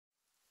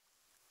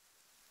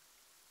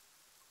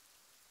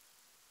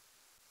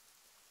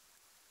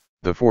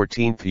The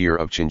 14th Year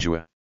of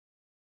Chenghua.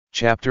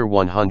 Chapter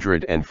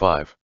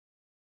 105.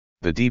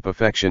 The Deep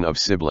Affection of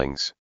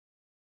Siblings.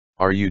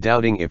 Are you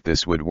doubting if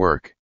this would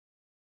work?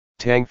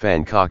 Tang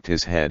Fan cocked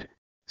his head,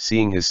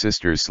 seeing his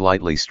sister's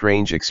slightly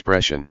strange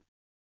expression.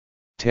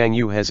 Tang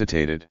Yu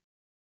hesitated.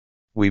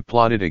 We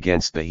plotted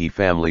against the He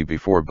family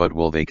before, but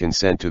will they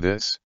consent to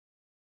this?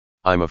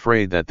 I'm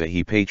afraid that the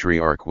He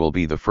patriarch will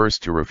be the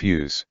first to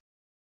refuse.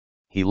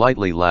 He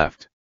lightly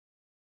laughed.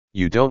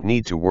 You don't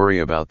need to worry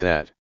about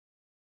that.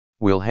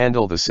 We'll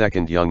handle the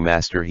second young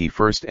master He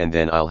first, and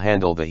then I'll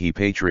handle the He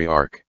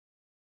patriarch.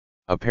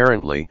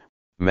 Apparently,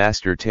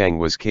 Master Tang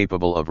was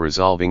capable of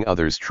resolving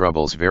others'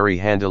 troubles very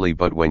handily,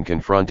 but when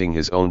confronting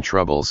his own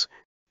troubles,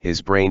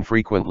 his brain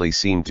frequently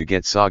seemed to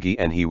get soggy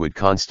and he would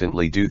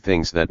constantly do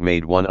things that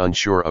made one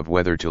unsure of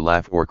whether to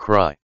laugh or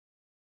cry.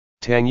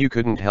 Tang Yu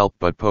couldn't help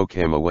but poke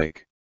him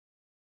awake.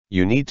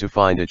 You need to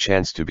find a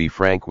chance to be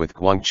frank with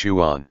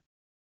Guangchuan.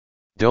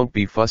 Don't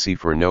be fussy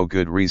for no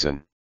good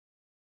reason.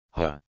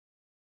 Huh?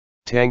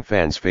 Tang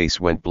Fan's face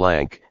went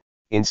blank,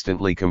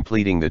 instantly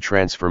completing the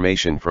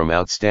transformation from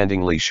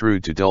outstandingly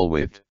shrewd to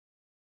dull-witted.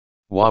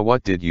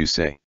 What did you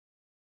say?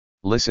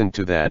 Listen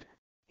to that,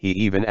 he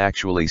even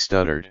actually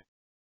stuttered.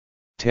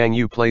 Tang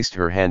Yu placed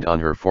her hand on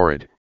her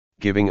forehead,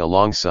 giving a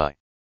long sigh.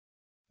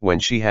 When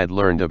she had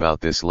learned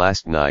about this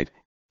last night,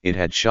 it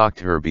had shocked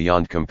her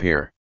beyond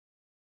compare.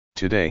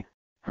 Today,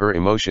 her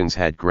emotions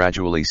had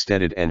gradually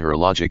steadied and her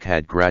logic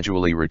had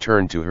gradually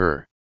returned to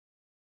her.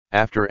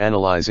 After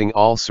analyzing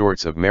all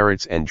sorts of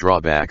merits and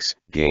drawbacks,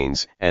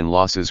 gains and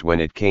losses when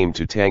it came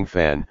to Tang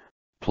Fan,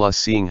 plus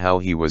seeing how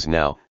he was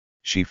now,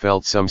 she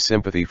felt some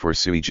sympathy for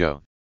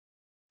Suizhou.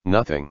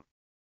 Nothing.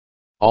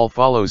 All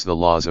follows the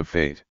laws of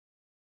fate.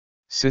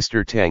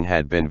 Sister Tang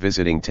had been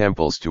visiting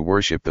temples to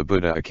worship the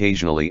Buddha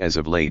occasionally as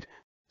of late,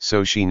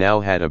 so she now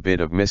had a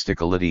bit of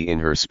mysticality in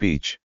her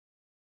speech.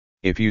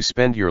 If you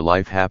spend your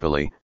life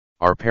happily,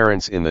 our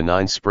parents in the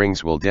 9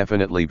 Springs will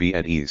definitely be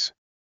at ease.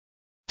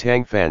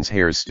 Tang Fan's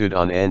hairs stood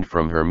on end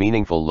from her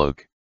meaningful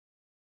look.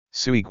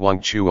 Sui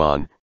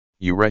Guangchuan,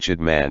 you wretched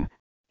man,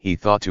 he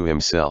thought to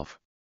himself.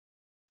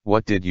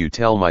 What did you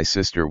tell my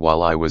sister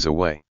while I was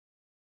away?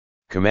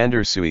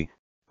 Commander Sui,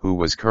 who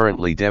was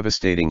currently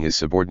devastating his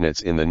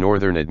subordinates in the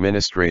Northern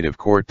Administrative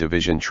Court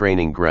Division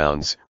training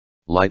grounds,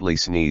 lightly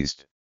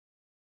sneezed.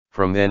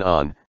 From then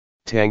on,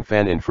 Tang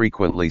Fan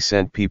infrequently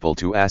sent people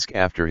to ask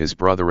after his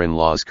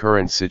brother-in-law's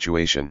current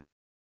situation.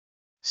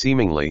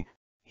 Seemingly,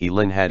 He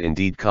Lin had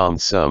indeed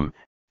calmed some,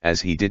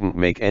 as he didn't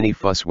make any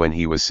fuss when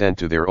he was sent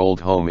to their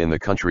old home in the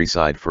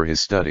countryside for his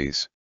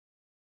studies.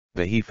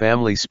 The He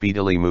family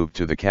speedily moved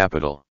to the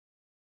capital.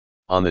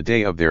 On the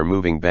day of their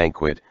moving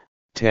banquet,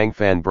 Tang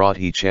Fan brought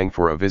He Cheng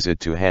for a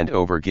visit to hand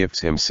over gifts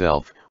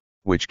himself,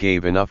 which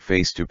gave enough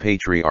face to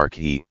Patriarch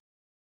He.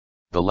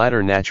 The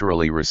latter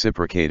naturally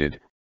reciprocated,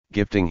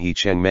 gifting He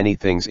Cheng many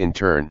things in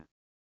turn.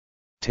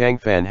 Tang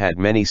Fan had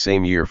many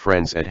same-year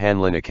friends at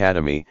Hanlin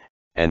Academy,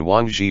 and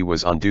Wang Ji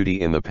was on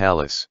duty in the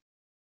palace.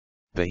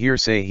 The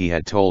hearsay he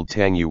had told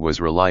Tang Yu was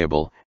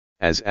reliable,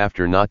 as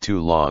after not too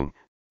long,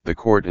 the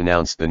court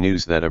announced the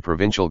news that a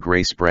provincial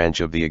grace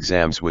branch of the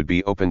exams would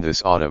be opened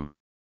this autumn.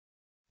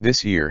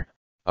 This year,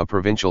 a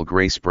provincial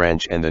grace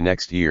branch, and the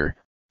next year,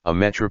 a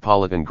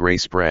metropolitan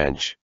grace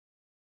branch.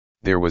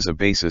 There was a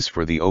basis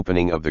for the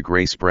opening of the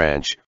grace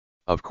branch,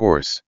 of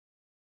course.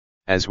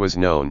 As was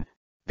known,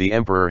 the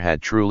emperor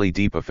had truly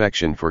deep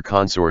affection for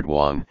consort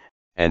Wang,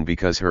 and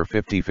because her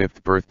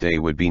 55th birthday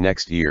would be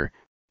next year,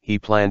 he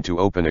planned to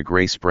open a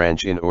grace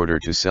branch in order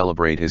to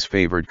celebrate his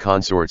favored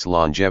consort's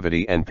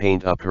longevity and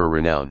paint up her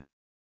renown.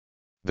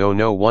 Though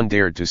no one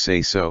dared to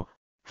say so,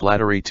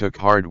 flattery took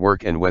hard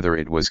work, and whether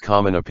it was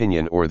common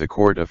opinion or the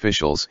court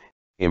officials,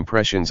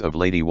 impressions of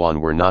Lady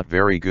Wan were not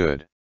very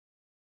good.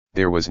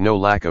 There was no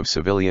lack of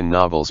civilian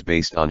novels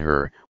based on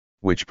her,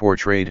 which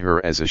portrayed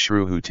her as a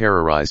shrew who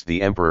terrorized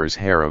the emperor's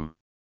harem.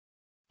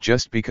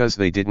 Just because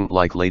they didn't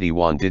like Lady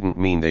Wan didn't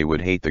mean they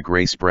would hate the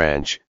grace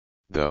branch,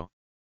 though.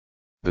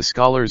 The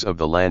scholars of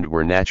the land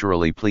were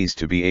naturally pleased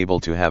to be able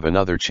to have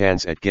another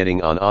chance at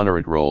getting on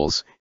honorate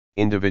rolls,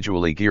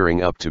 individually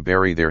gearing up to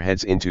bury their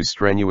heads into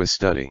strenuous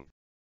study.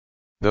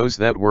 Those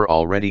that were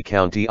already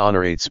county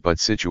honorates but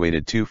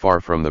situated too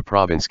far from the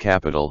province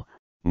capital,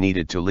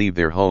 needed to leave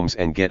their homes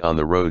and get on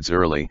the roads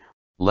early,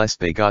 lest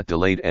they got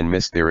delayed and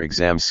missed their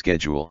exam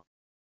schedule.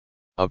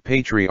 Of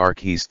Patriarch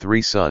He's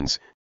 3 sons,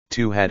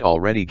 2 had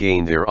already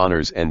gained their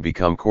honors and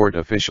become court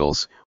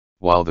officials,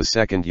 while the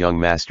second young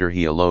master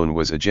He alone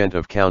was a gent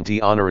of county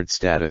honorate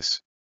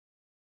status.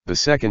 The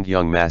second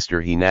young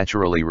master He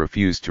naturally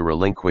refused to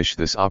relinquish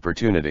this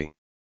opportunity.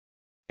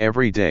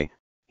 Every day,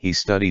 he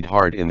studied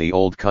hard in the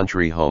old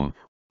country home,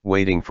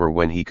 waiting for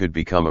when he could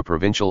become a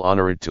provincial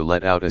honorate to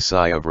let out a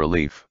sigh of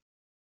relief.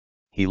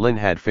 He Lin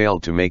had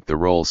failed to make the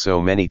role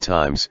so many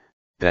times,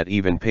 that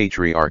even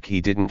Patriarch He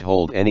didn't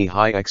hold any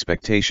high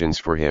expectations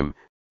for him,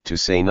 to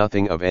say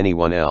nothing of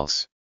anyone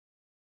else.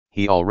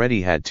 He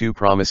already had 2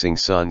 promising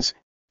sons,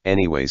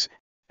 anyways,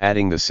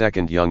 adding the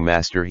second young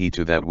master He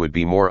to that would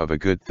be more of a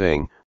good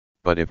thing,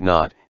 but if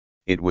not,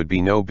 it would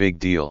be no big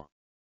deal.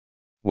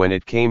 When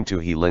it came to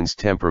He Lin's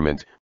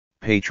temperament,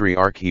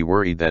 patriarch, he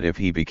worried that if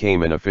he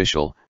became an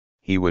official,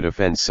 he would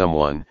offend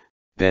someone,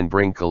 then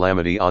bring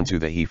calamity onto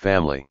the He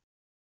family.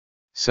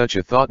 Such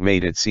a thought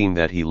made it seem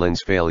that He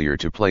Lin's failure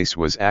to place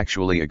was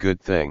actually a good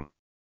thing.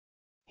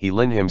 He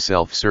Lin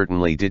himself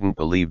certainly didn't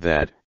believe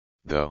that,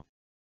 though.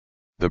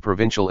 The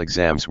provincial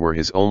exams were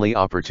his only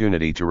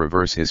opportunity to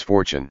reverse his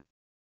fortune.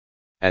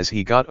 As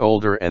he got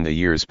older and the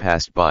years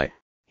passed by,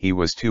 he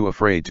was too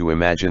afraid to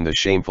imagine the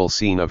shameful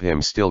scene of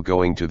him still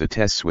going to the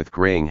tests with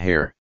graying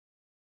hair.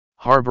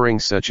 Harboring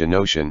such a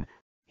notion,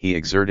 he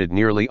exerted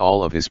nearly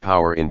all of his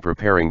power in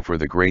preparing for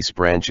the Grace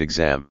Branch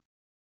exam.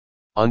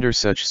 Under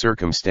such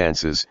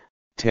circumstances,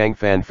 Tang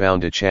Fan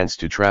found a chance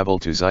to travel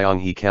to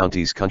Xianghe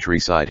County's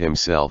countryside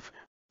himself,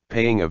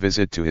 paying a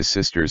visit to his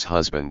sister's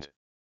husband.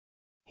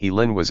 He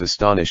Lin was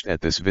astonished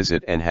at this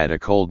visit and had a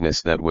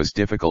coldness that was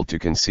difficult to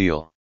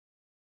conceal.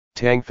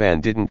 Tang Fan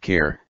didn't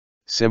care,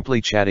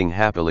 simply chatting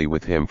happily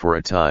with him for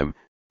a time,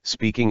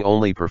 speaking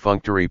only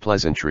perfunctory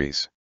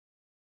pleasantries.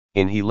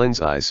 In He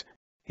Lin's eyes,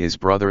 his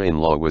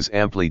brother-in-law was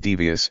amply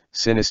devious,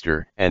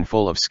 sinister, and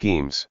full of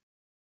schemes.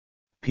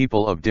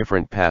 People of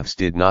different paths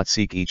did not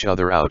seek each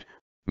other out,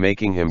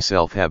 making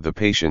himself have the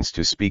patience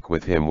to speak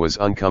with him was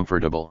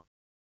uncomfortable.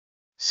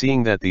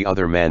 Seeing that the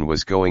other man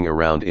was going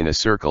around in a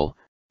circle,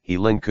 He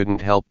Lin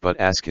couldn't help but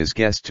ask his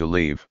guest to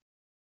leave.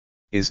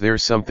 "Is there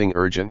something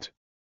urgent?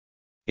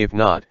 If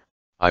not,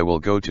 I will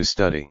go to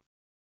study."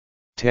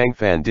 Tang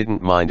Fan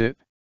didn't mind it.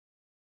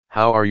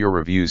 "How are your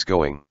reviews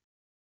going?"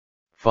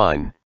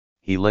 "Fine,"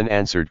 He Lin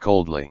answered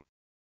coldly.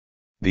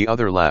 The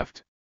other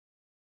laughed.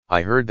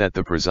 "I heard that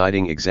the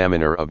presiding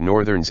examiner of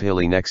Northern's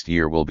Hilly next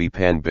year will be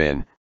Pan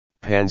Bin,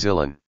 Pan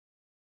Zilin."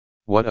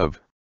 "What of?"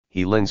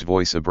 He Lin's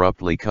voice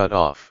abruptly cut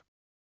off.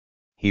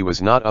 He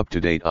was not up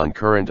to date on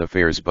current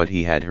affairs, but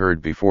he had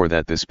heard before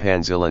that this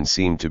Pan Zilin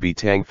seemed to be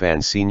Tang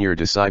Fan's senior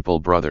disciple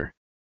brother.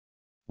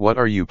 "What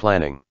are you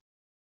planning?"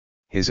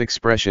 His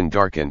expression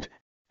darkened,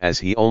 as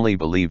he only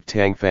believed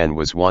Tang Fan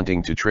was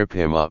wanting to trip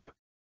him up.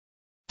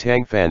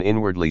 Tang Fan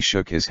inwardly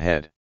shook his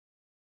head.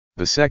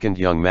 The second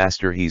young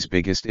master He's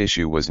biggest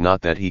issue was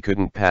not that he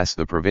couldn't pass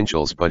the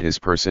provincials but his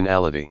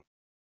personality.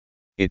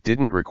 It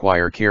didn't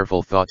require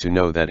careful thought to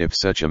know that if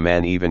such a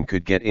man even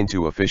could get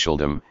into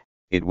officialdom,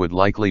 it would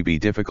likely be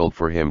difficult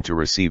for him to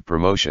receive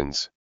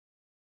promotions.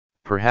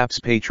 Perhaps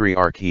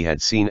patriarch he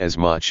had seen as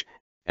much,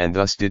 and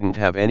thus didn't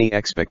have any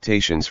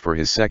expectations for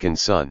his second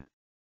son.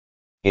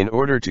 In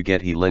order to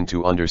get He Lin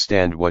to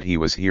understand what he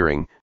was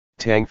hearing,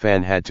 Tang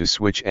Fan had to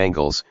switch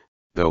angles,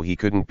 though he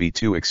couldn't be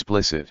too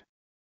explicit.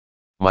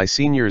 "My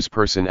senior's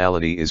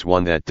personality is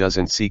one that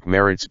doesn't seek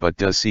merits but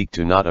does seek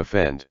to not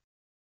offend.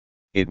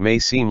 It may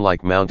seem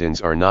like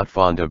mountains are not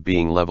fond of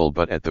being level,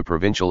 but at the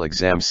provincial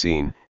exam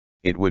scene,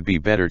 it would be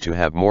better to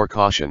have more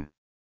caution.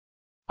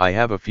 I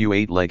have a few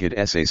 8-legged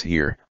essays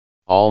here,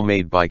 all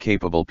made by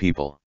capable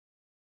people.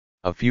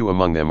 A few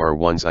among them are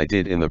ones I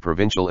did in the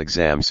provincial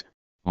exams,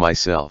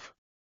 myself.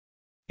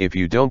 If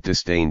you don't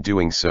disdain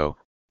doing so,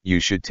 you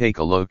should take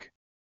a look."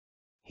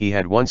 He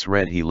had once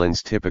read He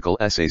Lin's typical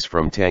essays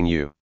from Tang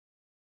Yu.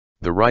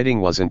 The writing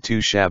wasn't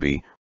too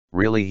shabby,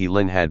 really. He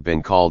Lin had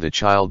been called a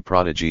child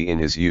prodigy in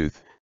his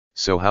youth,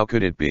 so how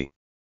could it be?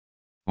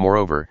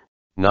 Moreover,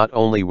 not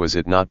only was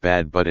it not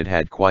bad, but it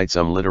had quite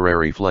some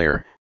literary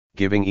flair,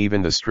 giving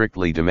even the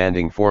strictly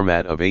demanding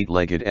format of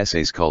 8-legged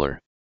essays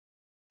color.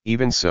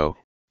 Even so,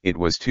 it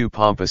was too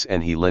pompous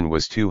and He Lin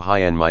was too high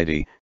and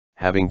mighty,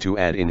 having to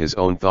add in his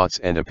own thoughts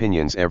and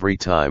opinions every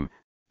time,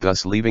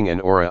 thus leaving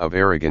an aura of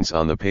arrogance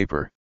on the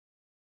paper.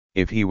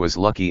 If he was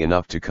lucky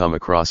enough to come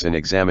across an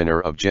examiner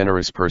of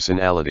generous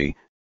personality,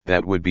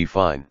 that would be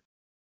fine.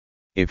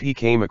 If he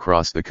came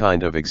across the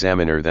kind of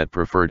examiner that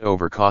preferred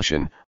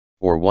overcaution,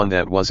 or one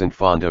that wasn't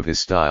fond of his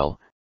style,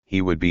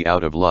 he would be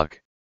out of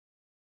luck.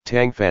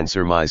 Tang Fan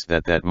surmised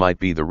that that might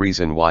be the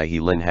reason why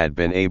He Lin had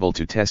been able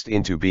to test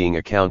into being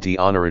a county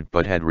honorate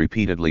but had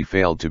repeatedly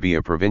failed to be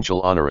a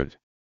provincial honorate.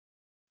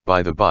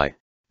 By the by,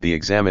 the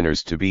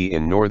examiners to be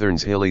in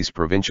Northern's Hilly's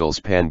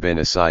provincials, Pan Bin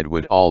aside,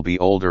 would all be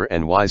older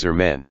and wiser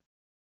men.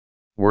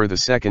 Were the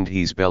second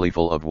he's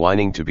bellyful of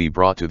whining to be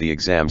brought to the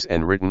exams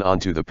and written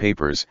onto the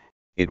papers,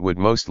 it would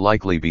most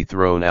likely be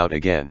thrown out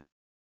again.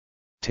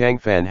 Tang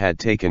Fan had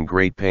taken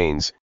great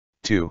pains,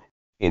 too,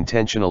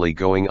 intentionally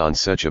going on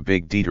such a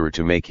big detour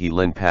to make He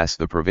Lin pass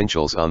the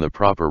provincials on the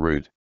proper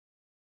route.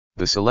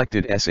 The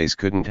selected essays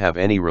couldn't have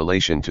any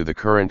relation to the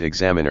current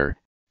examiner,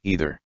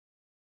 either.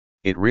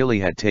 It really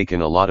had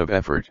taken a lot of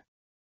effort.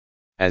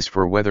 As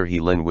for whether He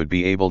Lin would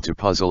be able to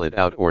puzzle it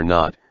out or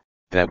not,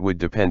 that would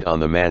depend on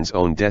the man's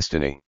own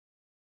destiny.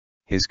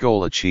 His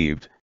goal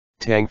achieved,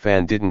 Tang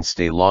Fan didn't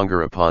stay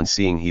longer upon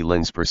seeing He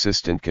Lin's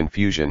persistent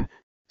confusion,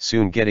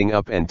 soon getting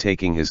up and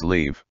taking his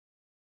leave.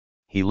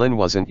 He Lin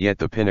wasn't yet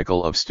the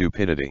pinnacle of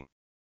stupidity.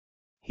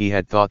 He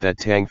had thought that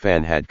Tang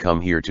Fan had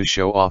come here to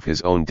show off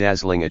his own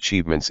dazzling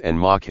achievements and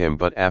mock him,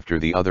 but after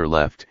the other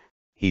left,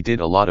 he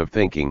did a lot of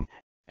thinking,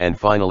 and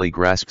finally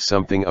grasped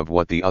something of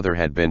what the other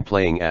had been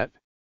playing at.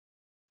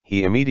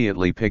 He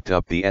immediately picked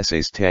up the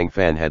essays Tang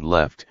Fan had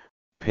left,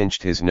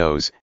 pinched his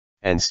nose,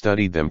 and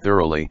studied them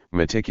thoroughly,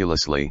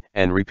 meticulously,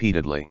 and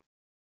repeatedly.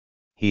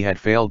 He had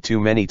failed too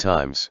many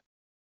times.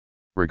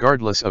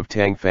 Regardless of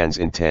Tang Fan's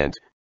intent,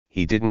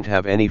 he didn't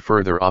have any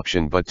further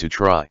option but to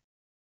try.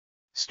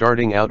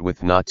 Starting out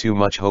with not too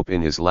much hope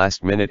in his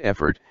last-minute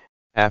effort,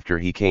 after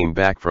he came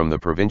back from the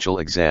provincial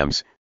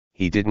exams,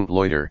 he didn't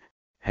loiter,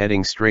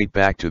 heading straight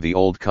back to the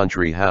old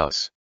country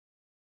house.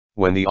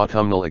 When the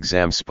autumnal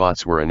exam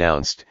spots were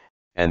announced,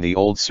 and the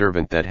old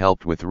servant that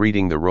helped with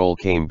reading the roll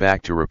came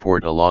back to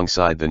report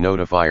alongside the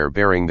notifier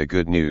bearing the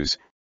good news,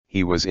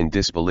 he was in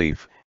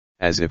disbelief,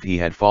 as if he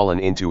had fallen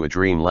into a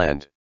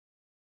dreamland.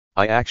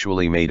 "I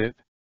actually made it."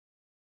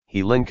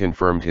 He Lin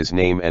confirmed his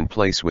name and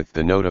place with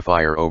the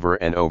notifier over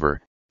and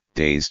over,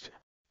 dazed,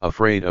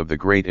 afraid of the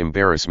great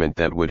embarrassment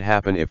that would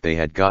happen if they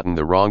had gotten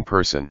the wrong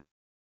person.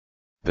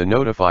 The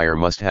notifier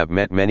must have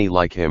met many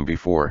like him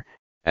before,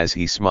 as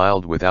he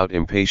smiled without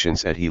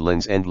impatience at He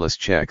Lin's endless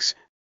checks,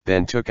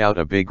 then took out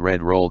a big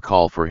red roll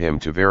call for him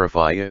to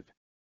verify it.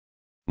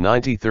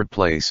 93rd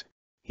place,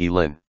 He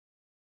Lin.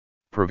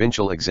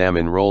 Provincial exam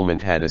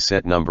enrollment had a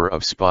set number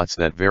of spots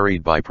that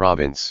varied by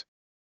province.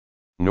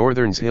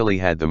 Northern's Hilly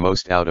had the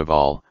most out of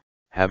all,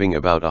 having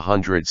about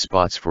 100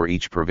 spots for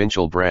each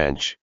provincial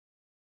branch.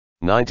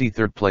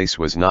 93rd place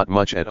was not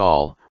much at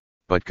all,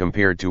 but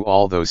compared to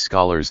all those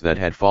scholars that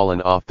had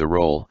fallen off the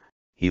roll,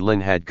 He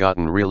Lin had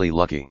gotten really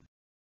lucky.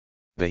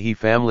 The He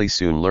family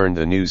soon learned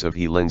the news of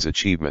He Lin's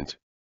achievement.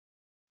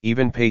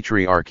 Even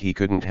Patriarch He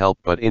couldn't help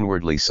but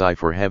inwardly sigh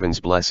for heaven's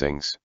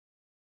blessings.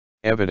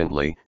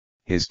 Evidently,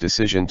 his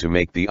decision to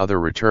make the other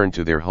return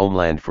to their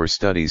homeland for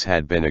studies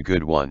had been a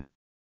good one.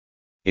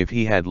 If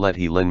he had let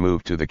He Lin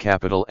move to the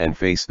capital and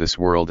face this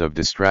world of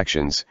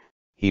distractions,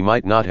 he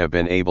might not have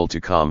been able to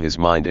calm his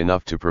mind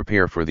enough to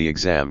prepare for the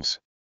exams.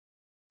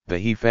 The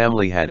He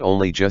family had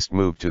only just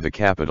moved to the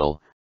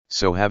capital,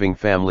 so having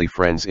family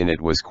friends in it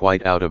was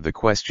quite out of the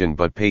question,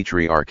 but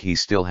Patriarch He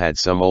still had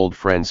some old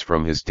friends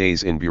from his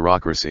days in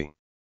bureaucracy.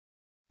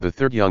 The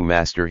third young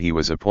master He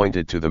was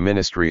appointed to the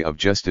Ministry of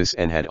Justice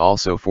and had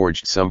also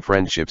forged some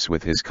friendships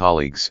with his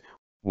colleagues.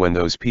 When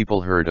those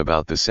people heard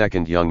about the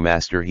second young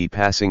master He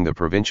passing the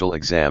provincial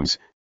exams,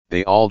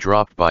 they all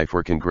dropped by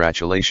for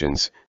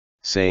congratulations,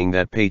 saying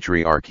that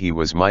Patriarch He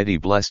was mighty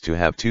blessed to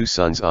have two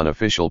sons on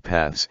official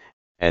paths,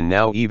 and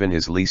now even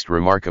his least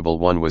remarkable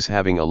one was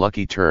having a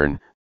lucky turn,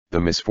 the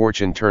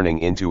misfortune turning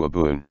into a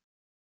boon.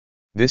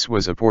 This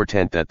was a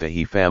portent that the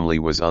He family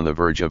was on the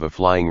verge of a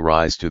flying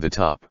rise to the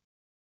top.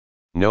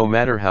 No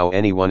matter how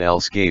anyone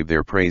else gave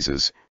their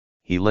praises,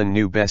 He Lin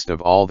knew best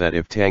of all that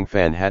if Tang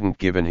Fan hadn't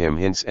given him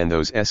hints and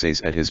those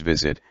essays at his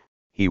visit,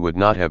 he would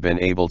not have been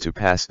able to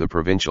pass the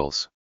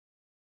provincials.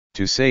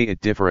 To say it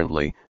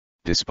differently,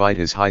 despite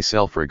his high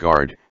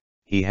self-regard,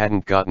 he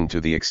hadn't gotten to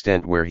the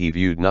extent where he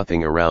viewed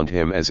nothing around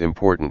him as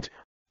important,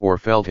 or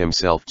felt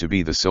himself to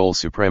be the sole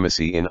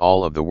supremacy in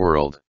all of the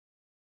world.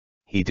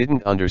 He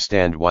didn't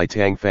understand why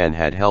Tang Fan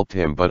had helped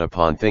him, but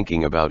upon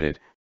thinking about it,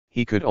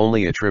 he could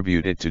only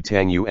attribute it to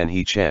Tang Yu and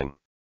He Cheng.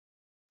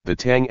 The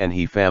Tang and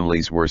He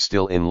families were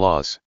still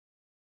in-laws.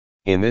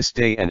 In this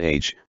day and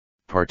age,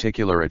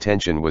 particular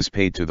attention was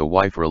paid to the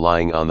wife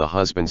relying on the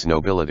husband's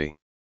nobility.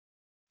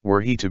 Were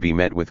he to be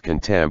met with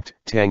contempt,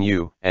 Tang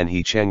Yu and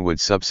He Cheng would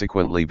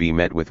subsequently be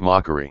met with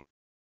mockery.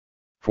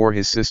 For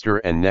his sister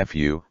and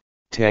nephew,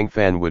 Tang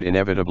Fan would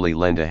inevitably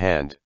lend a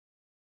hand.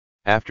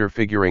 After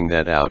figuring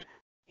that out,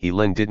 He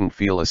Lin didn't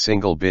feel a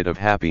single bit of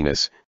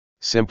happiness,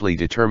 simply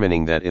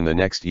determining that in the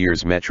next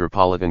year's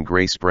Metropolitan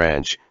Grace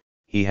branch,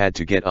 he had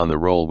to get on the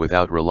roll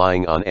without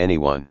relying on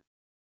anyone.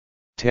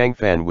 Tang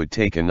Fan would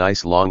take a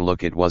nice long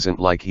look. It wasn't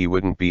like he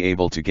wouldn't be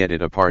able to get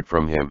it apart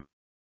from him.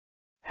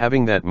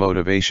 Having that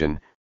motivation,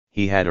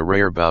 he had a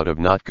rare bout of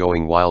not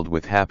going wild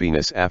with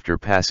happiness after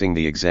passing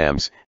the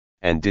exams,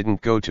 and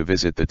didn't go to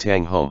visit the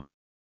Tang home.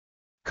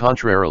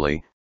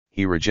 Contrarily,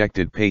 he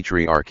rejected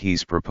Patriarch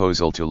He's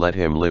proposal to let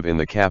him live in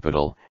the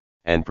capital,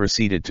 and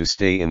proceeded to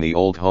stay in the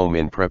old home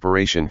in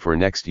preparation for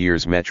next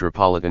year's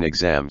metropolitan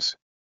exams.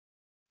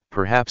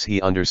 Perhaps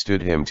he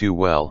understood him too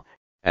well,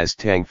 as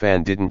Tang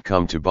Fan didn't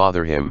come to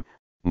bother him,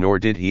 nor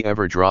did he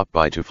ever drop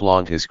by to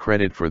flaunt his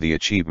credit for the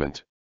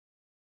achievement.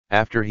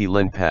 After He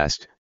Lin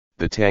passed,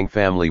 the Tang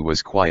family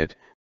was quiet,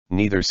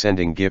 neither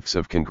sending gifts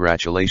of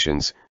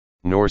congratulations,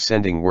 nor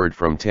sending word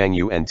from Tang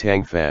Yu and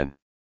Tang Fan.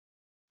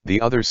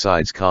 The other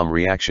side's calm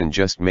reaction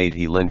just made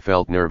He Lin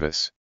felt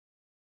nervous.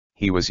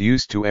 He was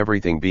used to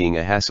everything being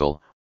a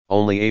hassle,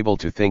 only able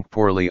to think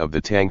poorly of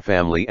the Tang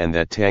family and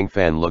that Tang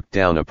Fan looked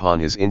down upon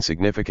his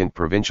insignificant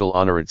provincial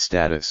honorate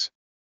status.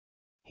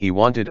 He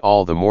wanted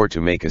all the more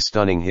to make a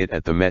stunning hit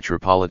at the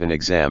metropolitan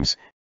exams,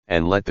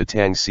 and let the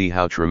Tang see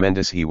how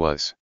tremendous he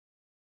was.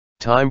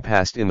 Time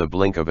passed in the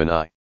blink of an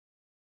eye.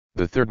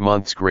 The third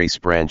month's grace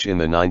branch in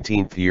the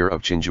 19th year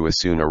of Chenghua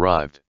soon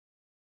arrived.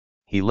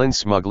 He Lin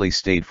smugly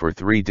stayed for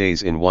 3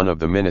 days in one of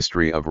the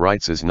Ministry of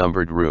Rights'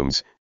 numbered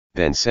rooms,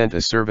 then sent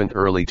a servant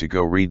early to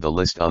go read the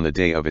list on the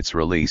day of its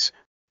release,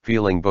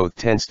 feeling both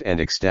tensed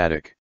and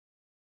ecstatic.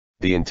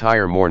 The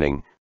entire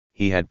morning,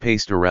 He had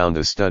paced around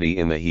the study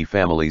in the He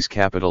family's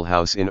capital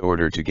house in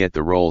order to get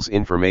the role's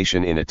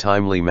information in a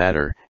timely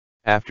manner.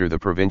 After the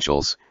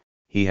provincials,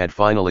 he had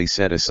finally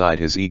set aside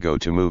his ego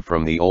to move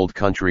from the old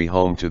country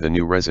home to the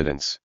new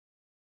residence.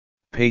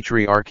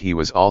 Patriarch He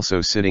was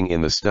also sitting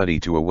in the study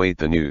to await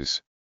the news.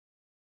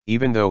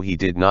 Even though he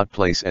did not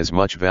place as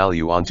much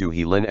value onto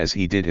He Lin as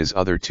he did his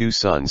other two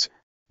sons,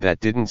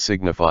 that didn't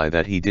signify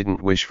that he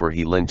didn't wish for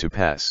He Lin to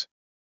pass.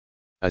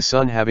 A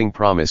son having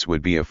promise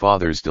would be a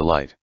father's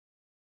delight.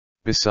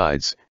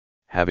 Besides,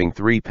 having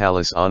 3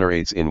 palace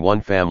honorates in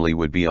one family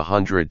would be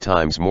 100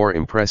 times more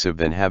impressive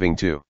than having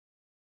 2.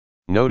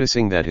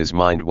 Noticing that his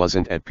mind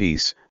wasn't at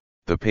peace,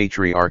 the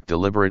patriarch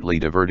deliberately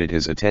diverted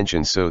his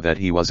attention so that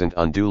he wasn't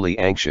unduly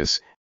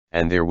anxious,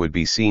 and there would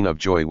be scene of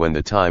joy when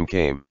the time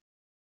came.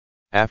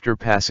 After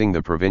passing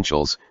the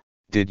provincials,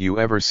 did you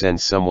ever send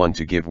someone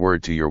to give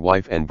word to your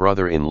wife and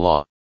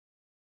brother-in-law?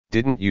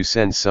 Didn't you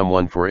send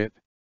someone for it?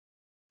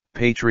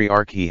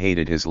 Patriarch He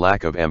hated his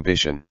lack of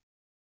ambition.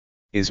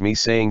 Is me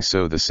saying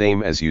so the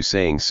same as you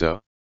saying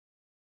so?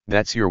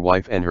 That's your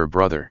wife and her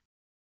brother.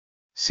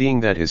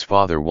 Seeing that his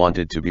father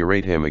wanted to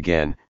berate him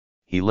again,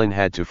 He Lin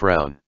had to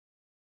frown.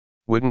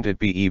 Wouldn't it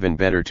be even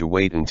better to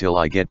wait until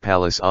I get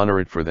palace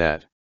honorate for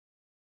that?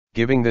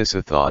 Giving this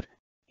a thought,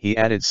 he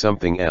added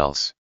something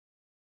else.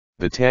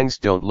 The Tangs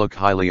don't look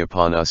highly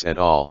upon us at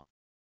all.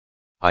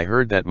 I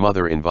heard that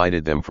mother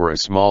invited them for a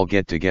small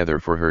get-together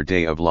for her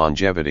day of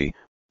longevity,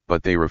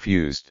 but they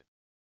refused.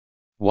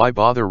 Why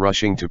bother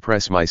rushing to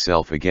press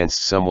myself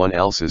against someone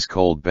else's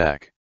cold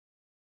back?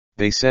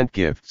 They sent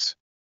gifts.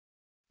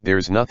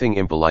 There's nothing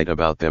impolite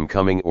about them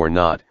coming or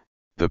not,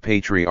 the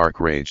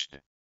patriarch raged.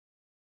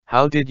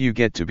 How did you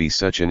get to be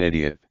such an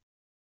idiot?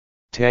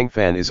 Tang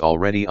Fan is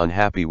already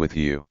unhappy with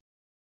you.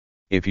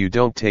 If you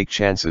don't take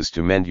chances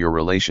to mend your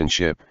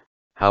relationship,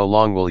 how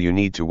long will you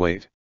need to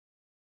wait?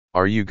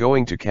 Are you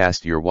going to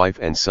cast your wife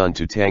and son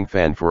to Tang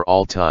Fan for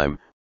all time,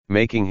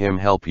 making him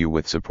help you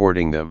with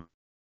supporting them?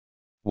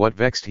 What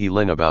vexed He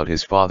Lin about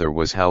his father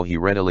was how he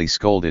readily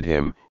scolded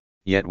him,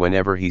 yet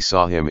whenever he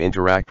saw him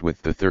interact with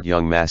the third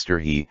young master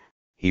he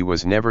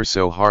was never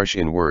so harsh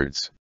in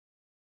words.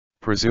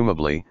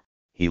 Presumably,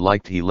 he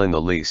liked He Lin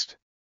the least.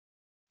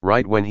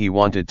 Right when he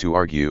wanted to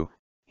argue,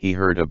 he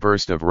heard a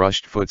burst of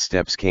rushed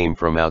footsteps came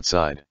from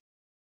outside.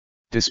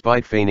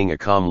 Despite feigning a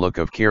calm look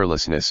of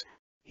carelessness,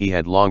 he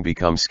had long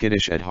become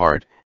skittish at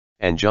heart,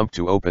 and jumped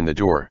to open the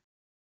door.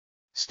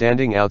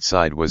 Standing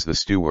outside was the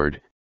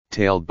steward,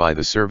 tailed by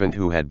the servant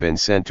who had been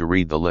sent to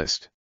read the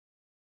list.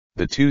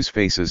 The two's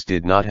faces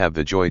did not have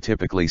the joy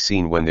typically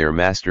seen when their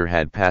master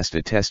had passed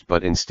a test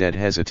but instead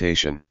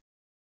hesitation.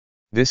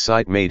 This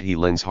sight made He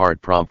Lin's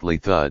heart promptly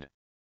thud.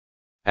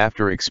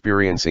 After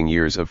experiencing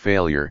years of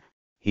failure,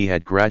 he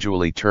had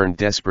gradually turned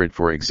desperate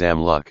for exam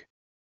luck.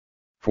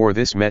 For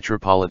this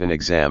metropolitan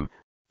exam,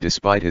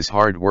 despite his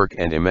hard work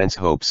and immense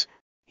hopes,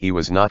 he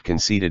was not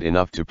conceited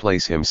enough to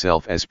place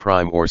himself as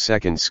prime or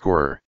second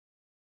scorer.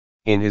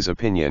 In his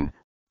opinion,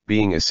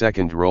 being a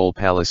second role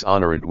palace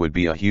honorate would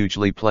be a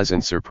hugely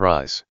pleasant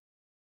surprise.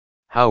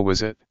 How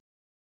was it?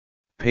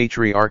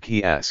 Patriarch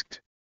He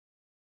asked.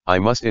 I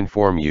must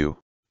inform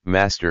you,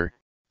 master,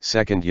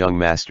 second young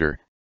master,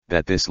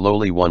 that this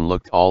lowly one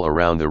looked all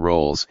around the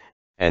rolls,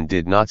 and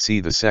did not see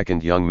the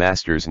second young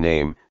master's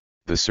name.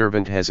 The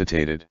servant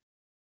hesitated.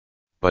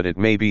 But it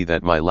may be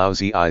that my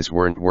lousy eyes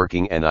weren't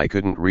working and I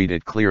couldn't read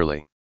it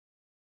clearly.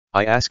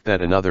 I ask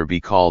that another be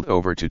called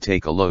over to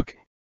take a look,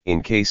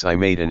 in case I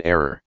made an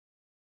error.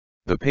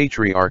 The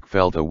patriarch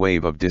felt a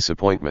wave of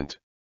disappointment.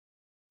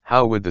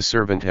 How would the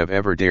servant have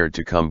ever dared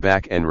to come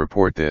back and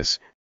report this,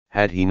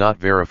 had he not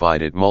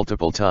verified it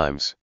multiple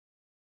times?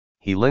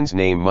 He Lin's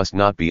name must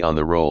not be on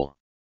the roll.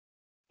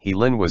 He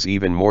Lin was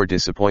even more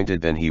disappointed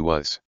than he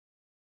was.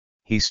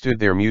 He stood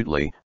there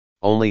mutely,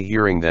 only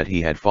hearing that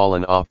he had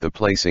fallen off the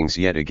placings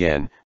yet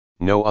again,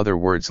 no other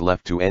words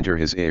left to enter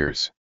his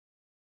ears.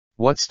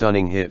 What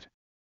stunning hit!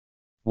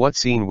 What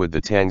scene would the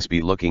Tangs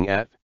be looking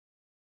at?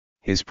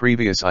 His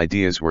previous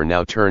ideas were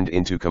now turned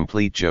into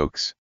complete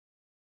jokes.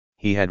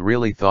 He had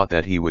really thought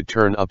that he would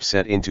turn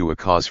upset into a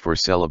cause for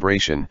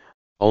celebration,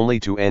 only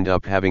to end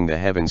up having the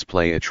heavens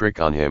play a trick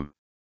on him.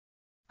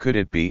 Could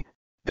it be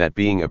that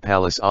being a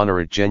palace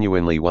honorate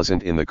genuinely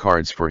wasn't in the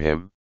cards for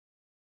him?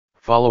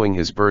 Following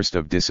his burst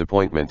of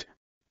disappointment,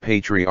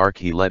 Patriarch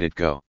He let it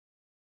go.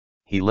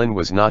 He Lin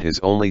was not his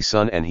only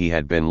son and he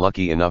had been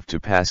lucky enough to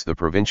pass the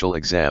provincial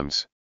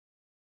exams.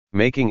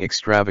 Making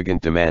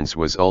extravagant demands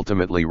was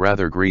ultimately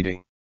rather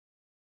greedy.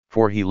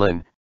 For He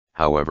Lin,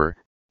 however,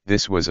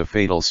 this was a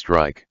fatal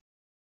strike.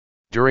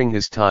 During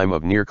his time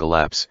of near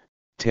collapse,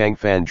 Tang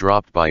Fan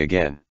dropped by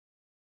again.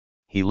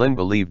 He Lin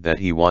believed that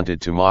he wanted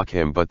to mock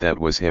him, but that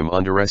was him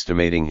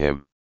underestimating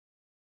him.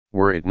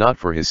 Were it not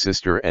for his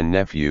sister and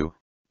nephew,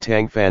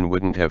 Tang Fan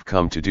wouldn't have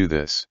come to do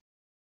this.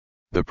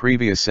 The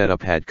previous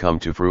setup had come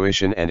to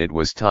fruition and it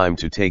was time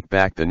to take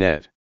back the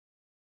net.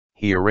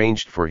 He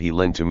arranged for He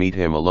Lin to meet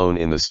him alone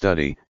in the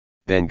study,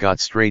 then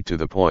got straight to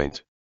the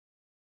point.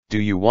 Do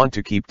you want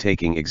to keep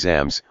taking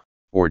exams,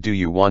 or do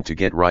you want to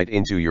get right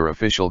into your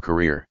official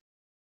career?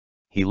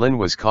 He Lin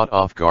was caught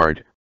off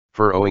guard,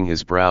 furrowing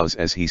his brows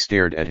as he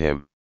stared at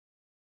him.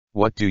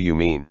 What do you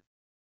mean?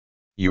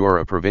 You are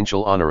a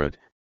provincial honorate,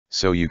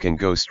 so you can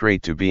go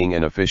straight to being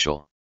an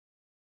official.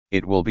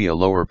 It will be a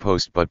lower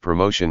post but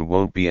promotion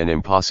won't be an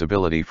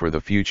impossibility for the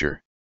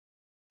future.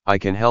 I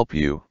can help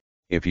you,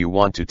 if you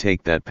want to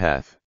take that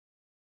path.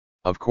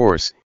 Of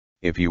course,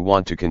 if you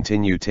want to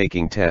continue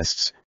taking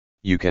tests,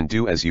 you can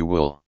do as you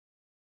will.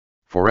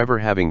 Forever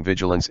having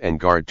vigilance and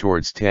guard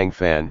towards Tang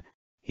Fan,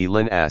 He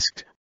Lin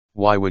asked,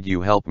 why would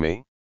you help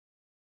me?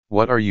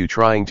 What are you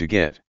trying to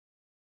get?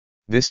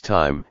 This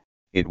time,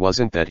 it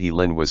wasn't that He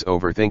Lin was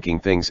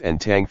overthinking things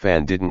and Tang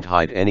Fan didn't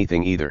hide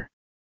anything either.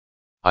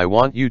 I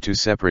want you to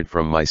separate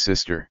from my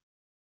sister.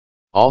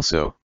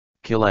 Also,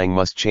 Qilang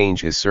must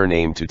change his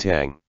surname to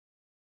Tang.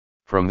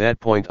 From that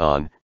point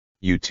on,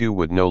 you two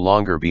would no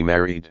longer be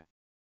married.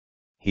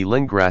 He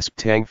Lin grasped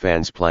Tang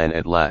Fan's plan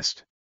at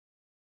last.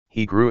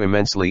 He grew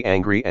immensely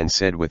angry and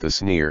said with a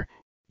sneer,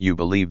 you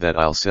believe that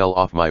I'll sell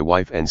off my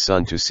wife and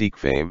son to seek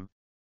fame?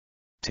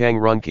 Tang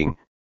Runking,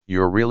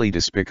 you're really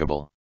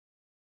despicable.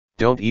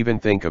 Don't even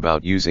think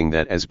about using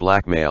that as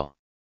blackmail.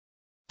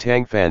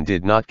 Tang Fan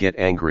did not get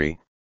angry,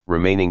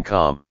 remaining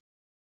calm.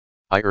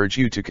 I urge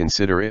you to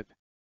consider it.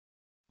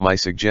 My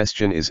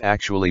suggestion is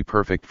actually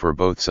perfect for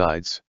both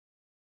sides.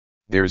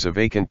 There's a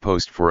vacant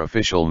post for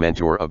official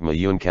mentor of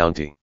Mayun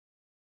County.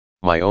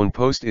 My own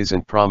post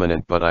isn't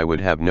prominent but I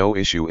would have no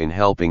issue in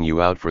helping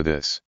you out for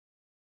this.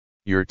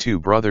 Your two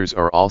brothers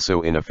are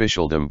also in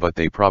officialdom but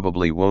they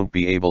probably won't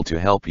be able to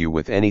help you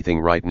with anything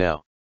right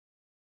now.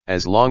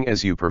 As long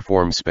as you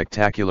perform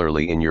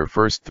spectacularly in your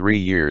first 3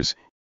 years,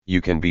 you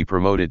can be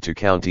promoted to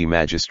county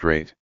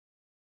magistrate.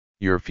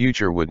 Your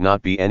future would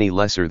not be any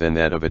lesser than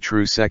that of a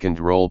true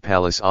second-role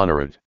palace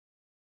honorate.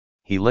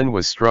 He Lin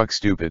was struck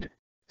stupid,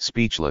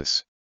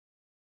 speechless.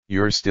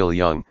 You're still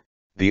young,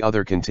 the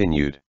other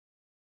continued.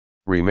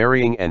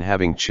 Remarrying and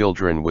having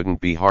children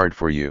wouldn't be hard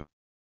for you.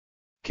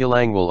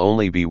 Qilang will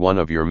only be one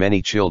of your many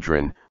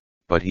children,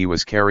 but he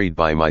was carried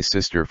by my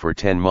sister for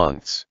 10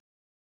 months.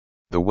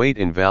 The weight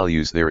in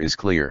values there is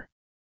clear.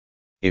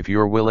 If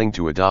you're willing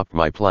to adopt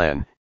my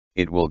plan,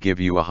 it will give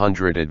you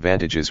 100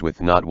 advantages with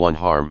not one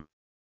harm.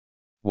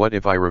 What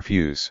if I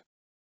refuse?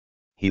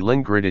 He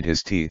Lin gritted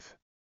his teeth.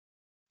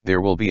 There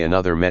will be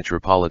another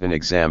metropolitan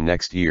exam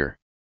next year.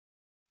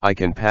 I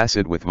can pass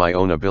it with my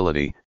own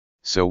ability,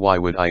 so why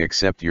would I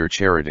accept your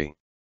charity?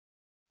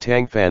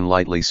 Tang Fan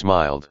lightly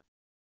smiled.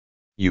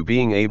 You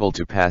being able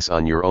to pass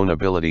on your own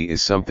ability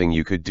is something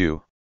you could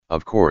do,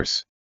 of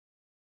course.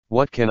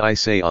 What can I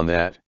say on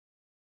that?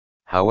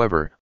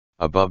 However,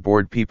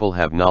 above-board people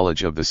have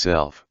knowledge of the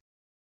self.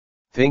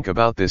 Think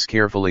about this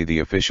carefully. The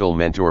official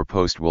mentor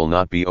post will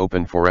not be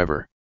open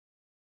forever.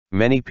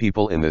 Many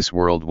people in this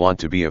world want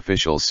to be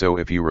officials, so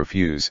if you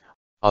refuse,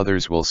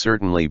 others will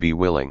certainly be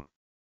willing.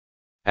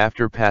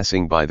 After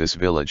passing by this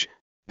village,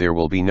 there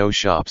will be no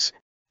shops.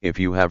 If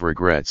you have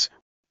regrets,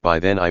 by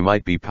then I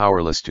might be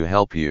powerless to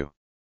help you.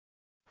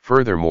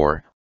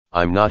 Furthermore,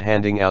 I'm not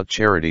handing out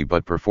charity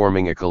but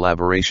performing a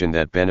collaboration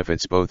that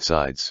benefits both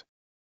sides.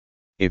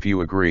 If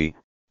you agree,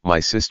 my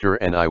sister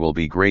and I will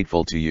be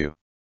grateful to you.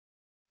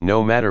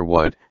 No matter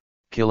what,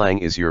 Qilang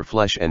is your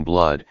flesh and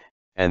blood,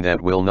 and that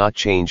will not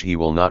change. He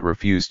will not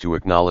refuse to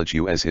acknowledge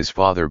you as his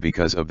father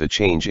because of the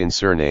change in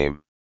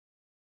surname.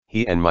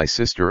 He and my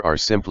sister are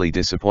simply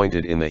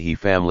disappointed in the He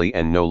family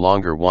and no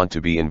longer want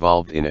to be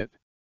involved in it.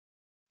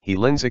 He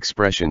Lin's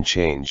expression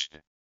changed.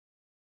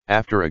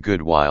 After a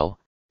good while,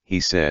 he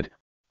said,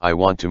 I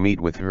want to meet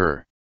with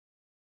her.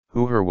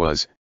 Who her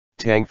was,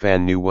 Tang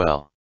Fan knew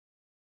well.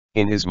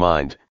 In his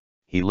mind,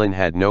 He Lin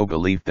had no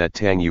belief that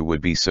Tang Yu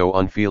would be so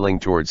unfeeling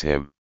towards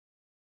him.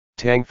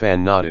 Tang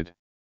Fan nodded.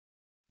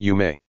 You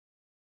may.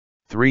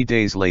 3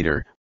 days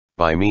later,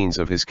 by means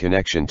of his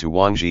connection to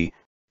Wangji,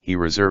 he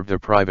reserved a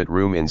private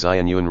room in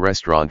Xianyuan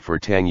restaurant for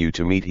Tang Yu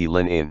to meet He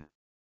Lin in.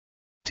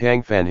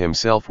 Tang Fan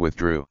himself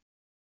withdrew.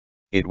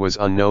 It was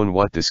unknown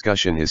what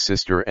discussion his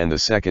sister and the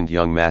second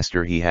young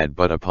master he had,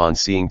 but upon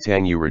seeing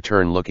Tang Yu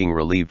return looking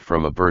relieved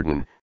from a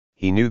burden,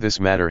 he knew this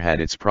matter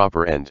had its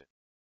proper end.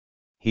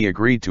 He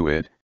agreed to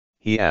it,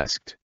 he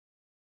asked.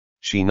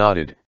 She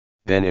nodded,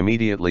 then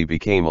immediately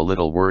became a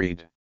little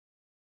worried.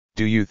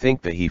 Do you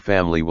think the He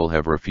family will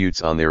have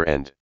refutes on their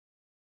end?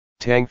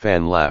 Tang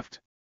Fan laughed.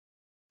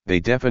 They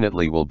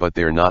definitely will, but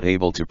they're not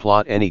able to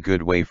plot any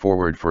good way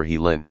forward for He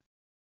Lin.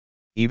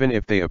 Even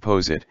if they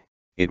oppose it,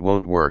 it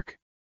won't work.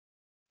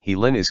 He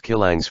Lin is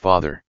Qilang's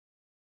father.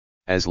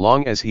 As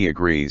long as he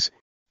agrees,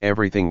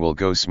 everything will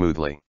go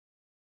smoothly.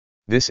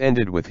 This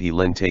ended with He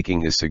Lin taking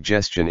his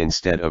suggestion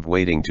instead of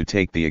waiting to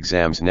take the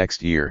exams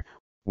next year,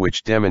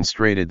 which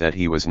demonstrated that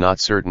he was not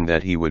certain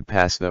that he would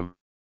pass them.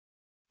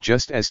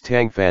 Just as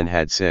Tang Fan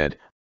had said,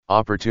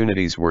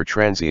 opportunities were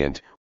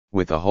transient,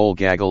 with a whole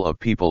gaggle of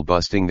people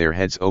busting their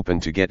heads open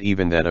to get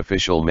even that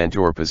official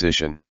mentor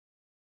position.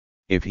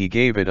 If he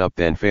gave it up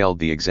then failed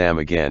the exam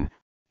again,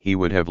 he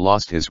would have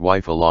lost his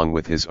wife along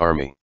with his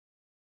army.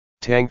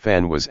 Tang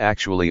Fan was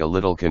actually a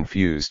little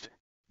confused,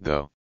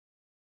 though.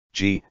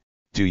 Gee,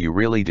 do you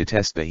really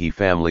detest the He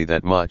family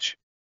that much?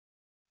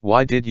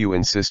 Why did you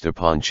insist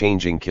upon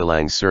changing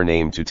Qilang's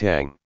surname to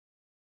Tang?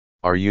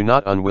 Are you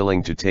not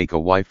unwilling to take a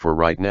wife for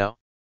right now?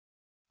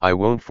 I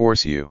won't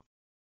force you.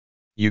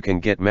 You can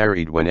get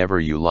married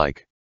whenever you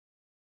like.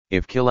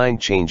 If Qilang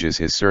changes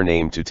his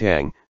surname to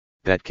Tang,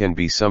 that can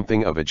be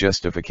something of a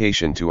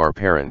justification to our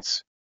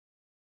parents.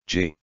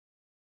 G.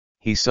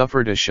 He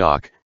suffered a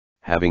shock,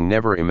 having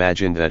never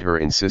imagined that her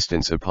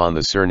insistence upon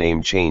the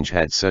surname change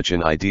had such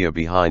an idea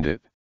behind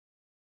it.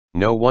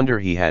 No wonder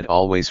he had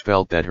always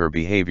felt that her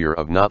behavior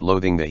of not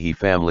loathing the He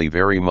family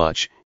very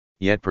much,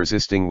 yet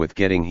persisting with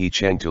getting He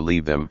Cheng to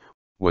leave them,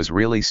 was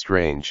really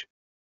strange.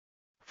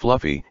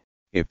 Fluffy,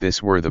 if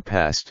this were the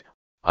past,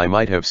 I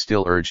might have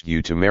still urged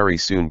you to marry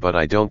soon, but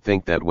I don't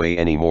think that way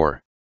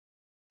anymore.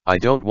 I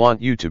don't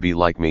want you to be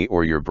like me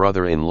or your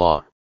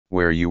brother-in-law,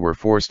 where you were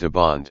forced to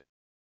bond.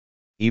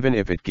 Even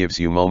if it gives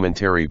you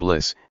momentary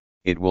bliss,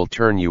 it will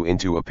turn you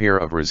into a pair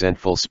of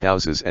resentful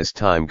spouses as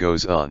time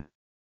goes on.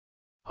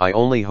 I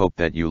only hope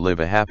that you live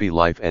a happy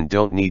life and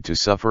don't need to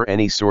suffer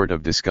any sort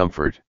of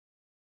discomfort.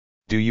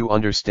 Do you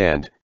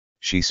understand?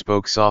 She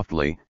spoke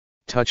softly,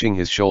 touching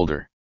his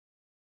shoulder.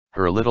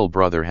 Her little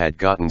brother had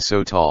gotten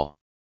so tall.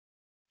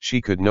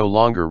 She could no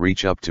longer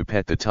reach up to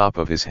pet the top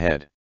of his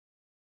head.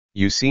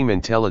 You seem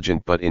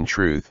intelligent, but in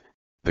truth,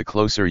 the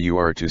closer you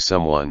are to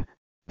someone,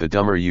 the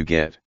dumber you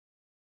get.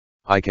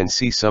 I can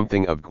see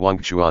something of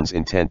Guangchuan's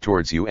intent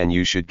towards you, and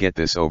you should get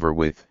this over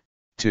with,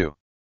 too.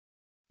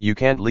 You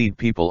can't lead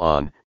people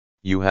on,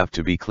 you have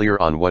to be clear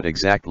on what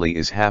exactly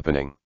is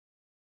happening.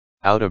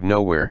 Out of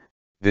nowhere,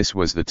 this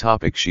was the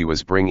topic she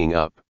was bringing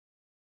up.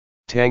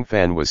 Tang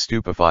Fan was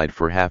stupefied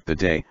for half the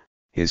day,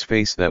 his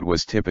face that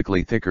was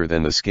typically thicker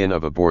than the skin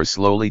of a boar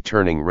slowly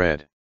turning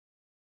red.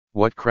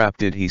 What crap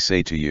did he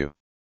say to you?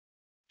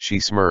 She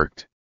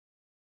smirked.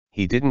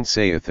 He didn't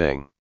say a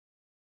thing.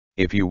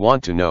 If you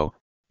want to know,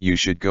 you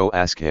should go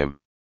ask him.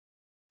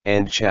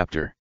 End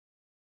chapter.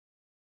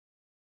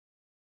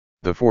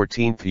 The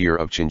 14th year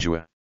of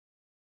Chenghua.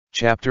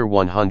 Chapter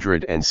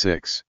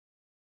 106.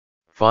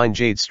 Fine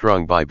jade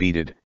strung by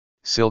beaded,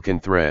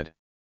 silken thread.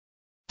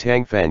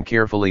 Tang Fan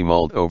carefully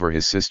mulled over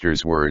his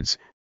sister's words,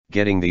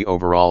 getting the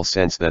overall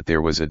sense that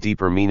there was a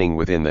deeper meaning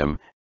within them,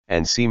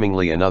 and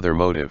seemingly another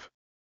motive.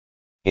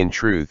 In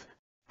truth,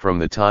 from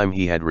the time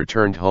he had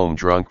returned home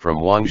drunk from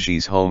Wang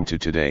Xi's home to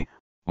today,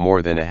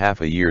 more than a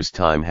half a year's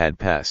time had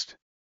passed.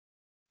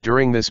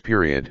 During this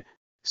period,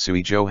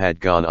 Sui Zhou had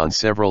gone on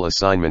several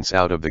assignments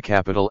out of the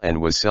capital and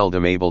was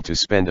seldom able to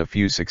spend a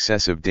few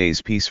successive days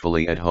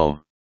peacefully at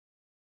home.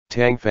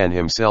 Tang Fan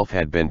himself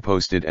had been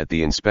posted at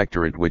the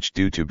inspectorate, which,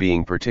 due to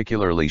being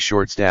particularly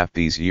short-staffed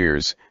these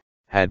years,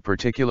 had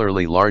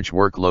particularly large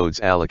workloads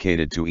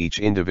allocated to each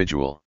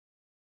individual.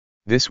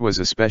 This was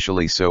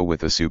especially so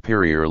with a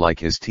superior like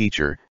his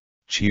teacher,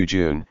 Qiu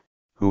Jun,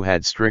 who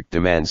had strict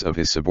demands of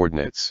his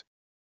subordinates.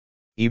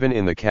 Even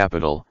in the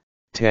capital,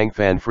 Tang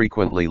Fan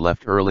frequently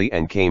left early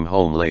and came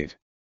home late.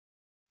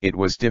 It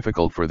was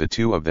difficult for the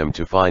two of them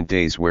to find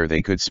days where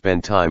they could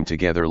spend time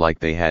together like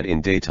they had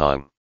in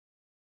Datong.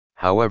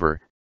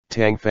 However,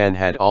 Tang Fan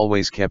had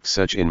always kept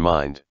such in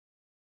mind.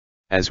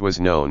 As was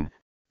known,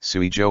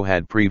 Sui Zhou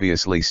had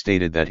previously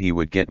stated that he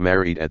would get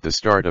married at the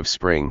start of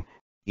spring.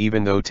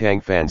 Even though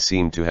Tang Fan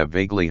seemed to have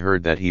vaguely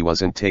heard that he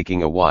wasn't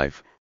taking a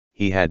wife,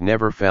 he had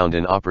never found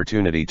an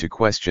opportunity to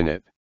question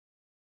it.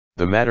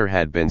 The matter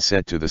had been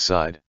set to the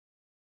side.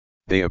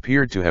 They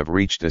appeared to have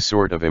reached a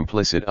sort of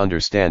implicit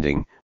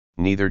understanding,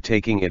 neither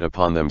taking it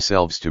upon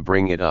themselves to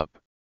bring it up.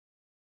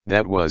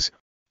 That was,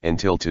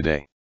 until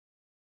today.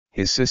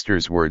 His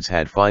sister's words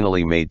had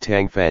finally made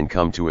Tang Fan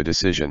come to a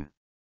decision.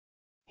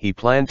 He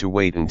planned to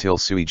wait until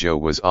Sui Zhou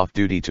was off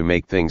duty to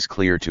make things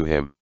clear to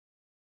him.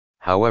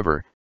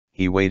 However,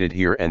 he waited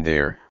here and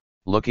there,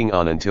 looking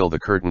on until the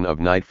curtain of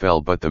night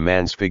fell, but the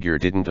man's figure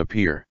didn't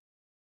appear.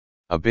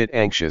 A bit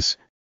anxious,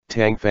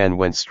 Tang Fan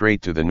went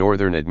straight to the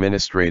Northern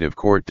Administrative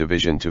Court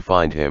Division to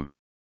find him.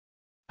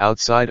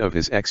 Outside of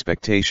his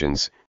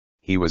expectations,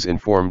 he was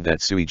informed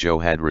that Sui Zhou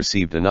had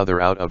received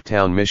another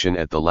out-of-town mission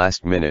at the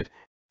last minute,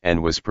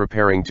 and was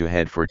preparing to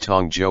head for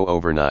Tongzhou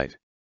overnight.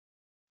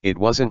 It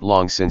wasn't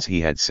long since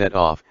he had set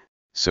off,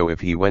 so if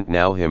he went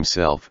now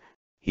himself,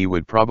 he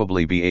would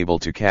probably be able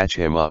to catch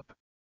him up.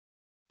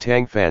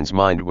 Tang Fan's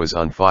mind was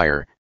on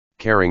fire,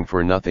 caring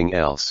for nothing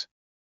else.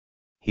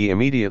 He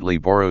immediately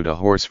borrowed a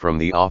horse from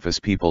the office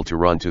people to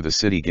run to the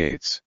city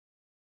gates.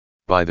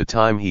 By the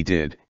time he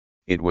did,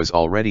 it was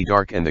already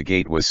dark and the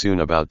gate was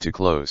soon about to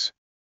close.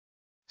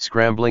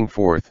 Scrambling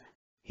forth,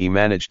 he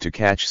managed to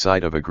catch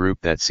sight of a group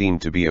that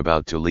seemed to be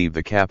about to leave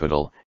the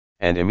capital,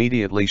 and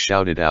immediately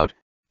shouted out,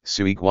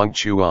 "Sui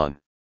Guangchuan."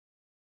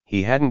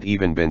 He hadn't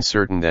even been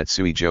certain that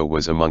Sui Zhou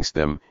was amongst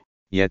them,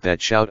 yet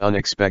that shout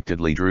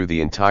unexpectedly drew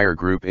the entire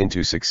group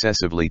into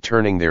successively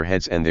turning their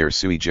heads, and there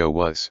Sui Zhou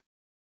was.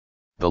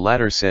 The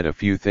latter said a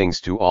few things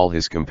to all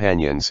his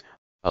companions,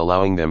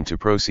 allowing them to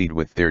proceed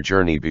with their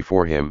journey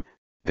before him,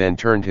 then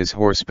turned his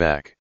horse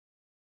back.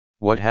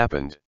 What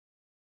happened?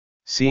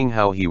 Seeing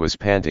how he was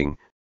panting,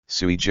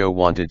 Sui Zhou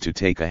wanted to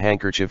take a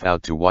handkerchief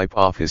out to wipe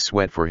off his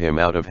sweat for him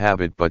out of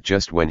habit, but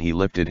just when he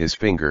lifted his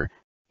finger,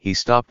 he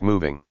stopped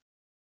moving.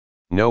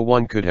 No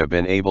one could have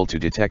been able to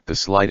detect the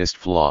slightest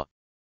flaw.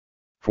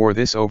 For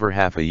this over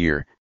half a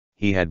year,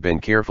 he had been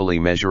carefully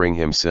measuring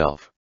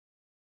himself.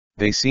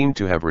 They seemed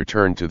to have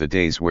returned to the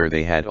days where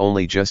they had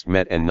only just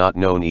met and not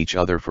known each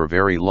other for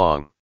very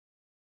long.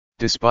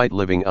 Despite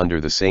living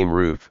under the same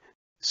roof,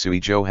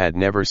 Sui Zhou had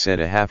never said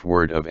a half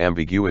word of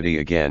ambiguity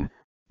again,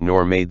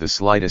 nor made the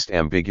slightest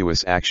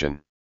ambiguous action.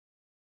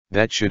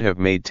 That should have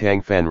made Tang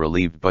Fan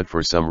relieved, but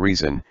for some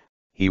reason,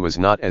 he was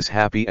not as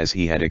happy as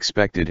he had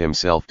expected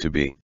himself to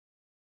be.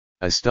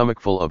 A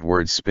stomachful of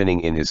words spinning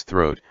in his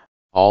throat,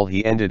 all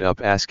he ended up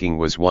asking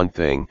was one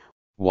thing: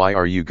 why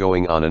are you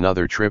going on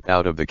another trip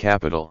out of the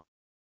capital?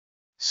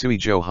 Sui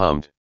Zhou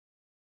hummed.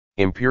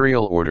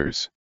 Imperial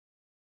orders.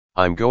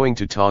 I'm going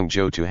to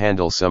Tongzhou to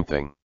handle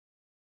something.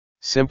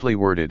 Simply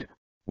worded,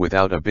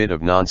 without a bit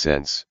of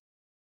nonsense.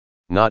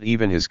 Not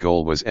even his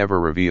goal was ever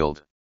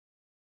revealed.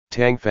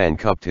 Tang Fan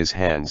cupped his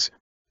hands,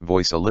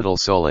 voice a little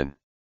sullen.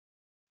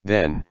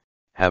 Then,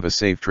 have a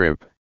safe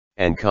trip,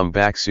 and come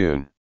back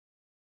soon.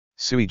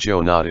 Sui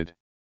Zhou nodded.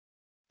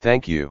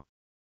 Thank you.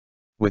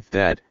 With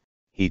that,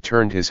 he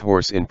turned his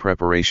horse in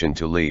preparation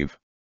to leave.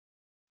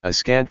 A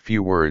scant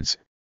few words,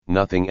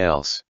 nothing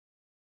else.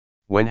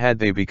 When had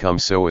they become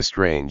so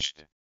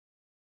estranged?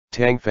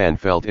 Tang Fan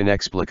felt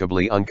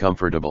inexplicably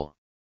uncomfortable.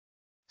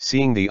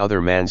 Seeing the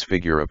other man's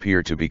figure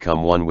appear to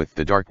become one with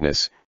the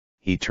darkness,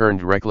 he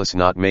turned reckless,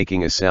 not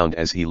making a sound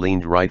as he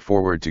leaned right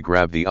forward to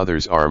grab the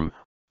other's arm,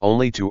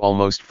 only to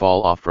almost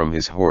fall off from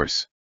his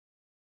horse.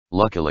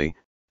 Luckily,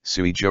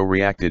 Sui Zhou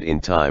reacted in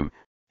time,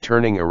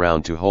 turning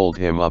around to hold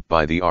him up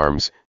by the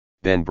arms,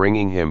 then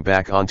bringing him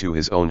back onto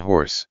his own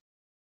horse.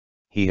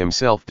 He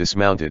himself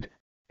dismounted,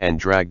 and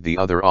dragged the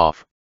other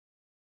off.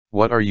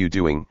 What are you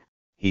doing?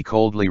 He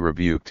coldly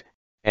rebuked,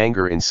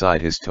 anger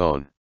inside his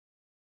tone.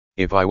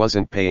 If I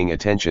wasn't paying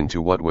attention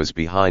to what was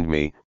behind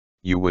me,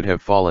 you would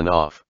have fallen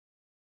off.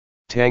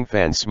 Tang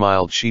Fan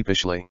smiled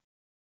sheepishly.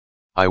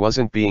 I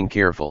wasn't being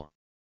careful.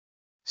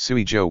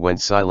 Sui Zhou went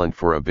silent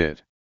for a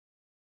bit.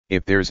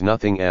 If there's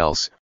nothing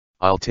else,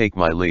 I'll take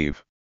my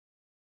leave.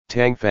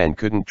 Tang Fan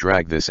couldn't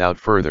drag this out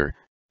further,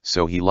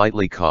 so he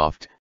lightly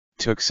coughed,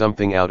 took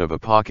something out of a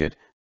pocket,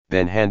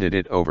 then handed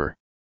it over.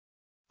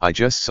 I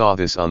just saw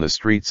this on the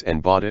streets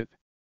and bought it.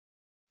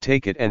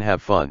 Take it and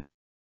have fun.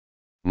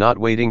 Not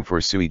waiting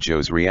for Sui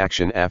Zhou's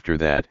reaction after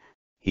that,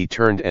 he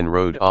turned and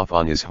rode off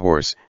on his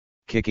horse,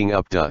 kicking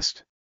up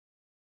dust.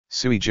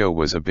 Sui Zhou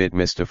was a bit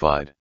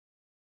mystified.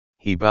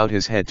 He bowed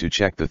his head to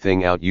check the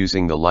thing out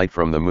using the light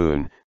from the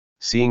moon,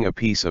 seeing a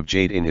piece of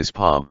jade in his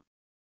palm.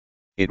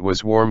 It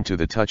was warm to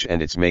the touch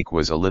and its make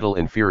was a little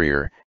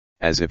inferior,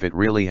 as if it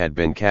really had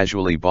been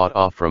casually bought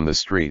off from the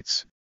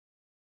streets.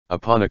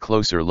 Upon a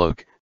closer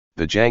look,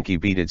 the janky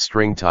beaded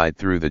string tied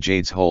through the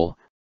jade's hole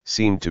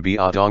seemed to be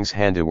Dong's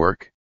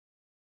handiwork.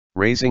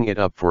 Raising it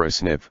up for a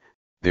sniff,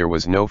 there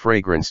was no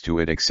fragrance to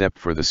it except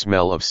for the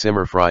smell of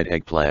simmer-fried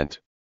eggplant.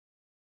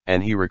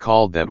 And he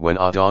recalled that when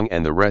Dong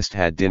and the rest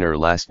had dinner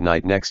last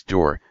night next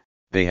door,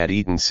 they had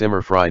eaten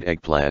simmer-fried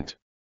eggplant.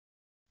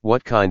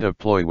 What kind of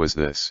ploy was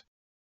this?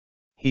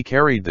 He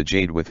carried the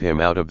jade with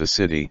him out of the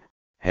city,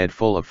 head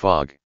full of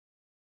fog.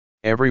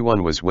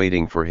 Everyone was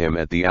waiting for him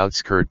at the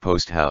outskirt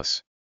post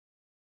house.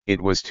 It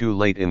was too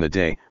late in the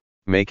day,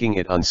 making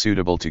it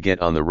unsuitable to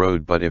get on the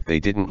road, but if they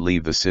didn't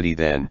leave the city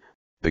then,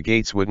 the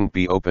gates wouldn't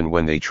be open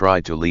when they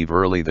tried to leave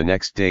early the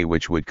next day,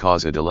 which would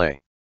cause a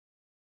delay.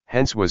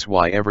 Hence was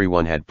why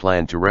everyone had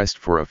planned to rest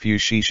for a few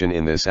shishin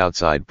in this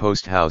outside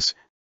post house,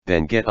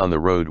 then get on the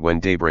road when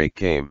daybreak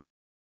came.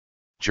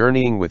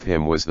 Journeying with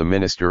him was the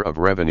Minister of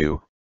Revenue,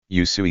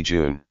 Yu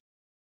Suijun.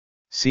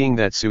 Seeing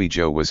that Sui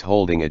Zhou was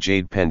holding a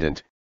jade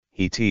pendant,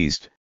 he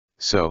teased,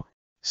 so,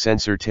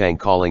 Censor Tang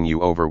calling you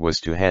over was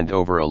to hand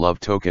over a love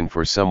token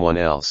for someone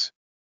else.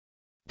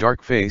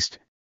 Dark-faced,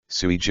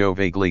 Sui Zhou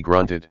vaguely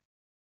grunted.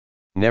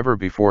 Never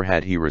before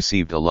had he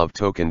received a love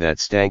token that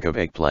stank of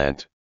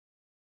eggplant.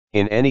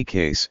 In any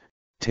case,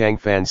 Tang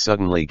Fan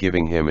suddenly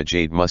giving him a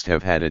jade must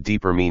have had a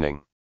deeper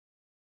meaning.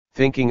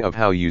 Thinking of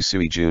how Yu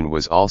Suijun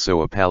was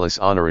also a palace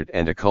honorate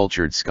and a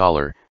cultured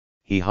scholar,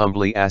 he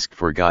humbly asked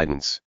for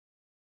guidance.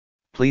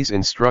 Please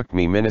instruct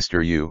me,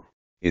 Minister Yu,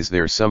 is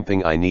there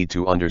something I need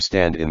to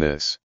understand in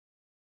this?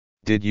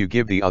 Did you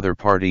give the other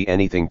party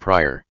anything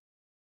prior?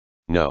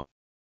 No.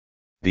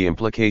 The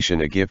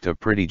implication a gift of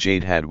pretty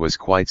jade had was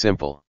quite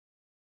simple.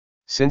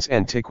 Since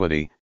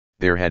antiquity,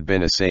 there had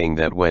been a saying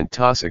that when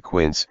toss a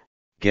quince,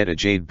 get a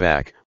jade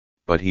back,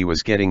 but he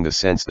was getting the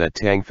sense that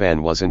Tang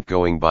Fan wasn't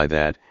going by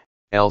that,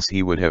 else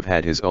he would have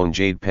had his own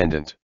jade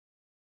pendant.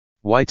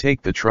 Why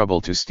take the trouble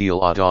to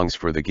steal Dong's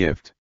for the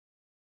gift?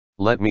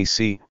 Let me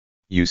see,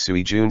 Yu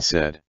Suijun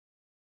said.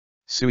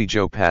 Sui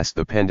Zhou passed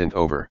the pendant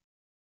over.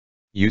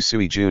 Yu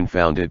Suijun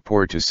found it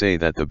poor to say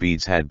that the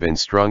beads had been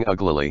strung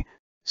uglily,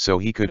 so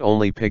he could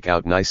only pick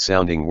out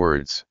nice-sounding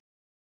words.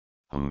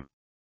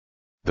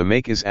 The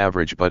make is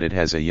average, but it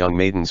has a young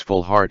maiden's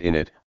full heart in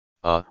it,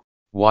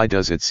 Why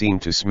does it seem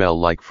to smell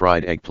like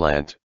fried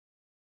eggplant?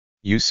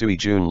 Yu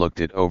Suijun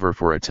looked it over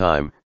for a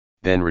time,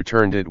 then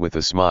returned it with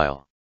a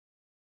smile.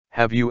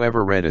 Have you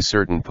ever read a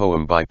certain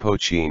poem by Po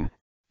Qin,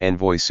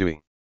 Envoy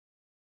Sui?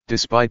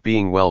 Despite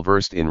being well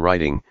versed in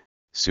writing,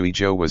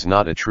 Suizhou was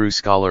not a true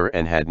scholar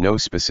and had no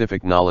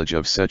specific knowledge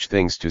of such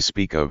things to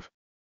speak of.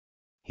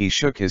 He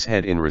shook his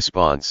head in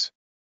response.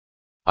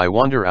 I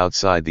wander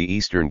outside the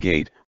eastern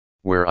gate,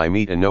 where I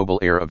meet a noble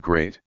heir of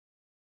great.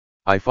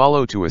 I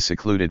follow to a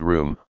secluded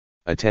room,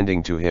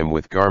 attending to him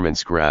with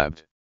garments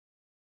grabbed.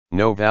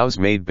 No vows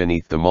made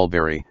beneath the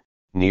mulberry,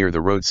 near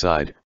the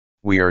roadside,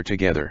 we are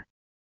together.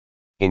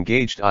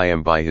 Engaged I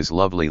am by his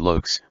lovely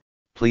looks,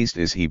 pleased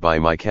is he by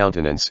my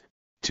countenance,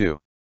 too.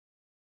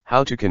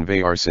 How to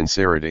convey our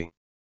sincerity?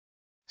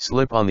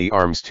 Slip on the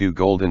arms 2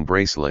 golden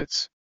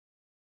bracelets.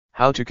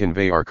 How to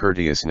convey our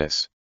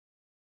courteousness?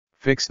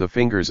 Fix the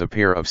fingers a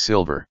pair of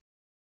silver.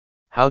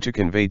 How to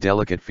convey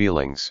delicate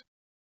feelings?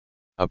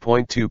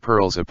 Appoint 2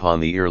 pearls upon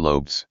the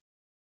earlobes.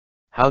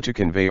 How to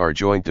convey our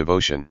joint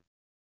devotion?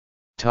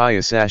 Tie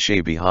a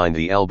sachet behind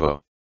the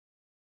elbow.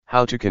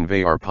 How to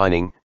convey our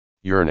pining,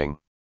 yearning?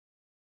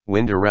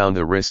 Wind around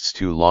the wrists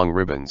 2 long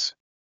ribbons.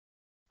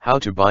 How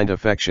to bind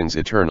affections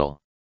eternal?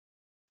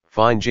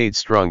 Fine jade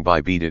strung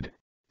by beaded,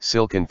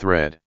 silken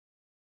thread.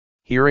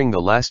 Hearing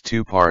the last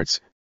 2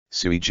 parts,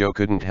 Suizhou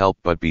couldn't help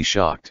but be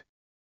shocked.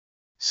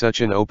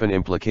 Such an open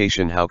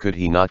implication, how could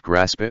he not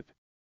grasp it?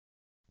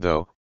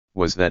 Though,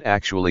 was that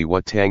actually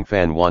what Tang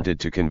Fan wanted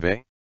to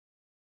convey?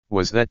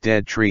 Was that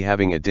dead tree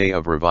having a day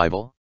of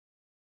revival?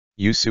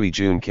 Yu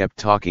Suijun kept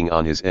talking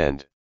on his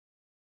end.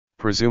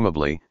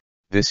 Presumably,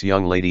 this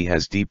young lady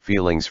has deep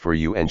feelings for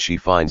you and she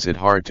finds it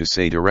hard to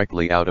say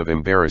directly out of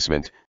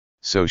embarrassment,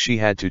 so she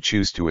had to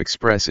choose to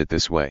express it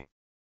this way.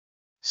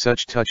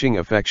 Such touching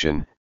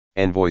affection,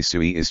 Envoy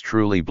Sui is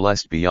truly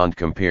blessed beyond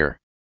compare.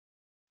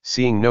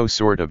 Seeing no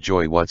sort of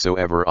joy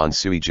whatsoever on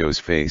Suizhou's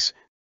face,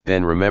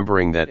 then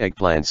remembering that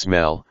eggplant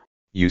smell,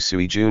 Yu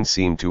Suijun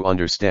seemed to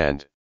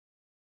understand.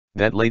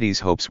 That lady's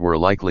hopes were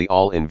likely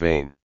all in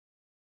vain.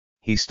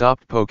 He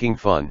stopped poking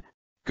fun,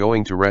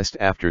 going to rest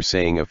after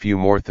saying a few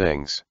more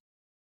things.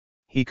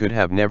 He could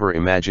have never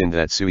imagined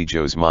that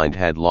Suizhou's mind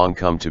had long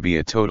come to be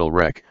a total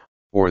wreck,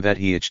 or that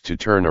he itched to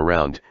turn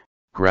around,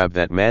 grab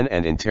that man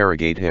and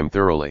interrogate him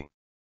thoroughly.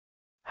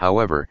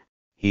 However,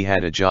 he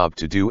had a job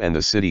to do and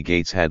the city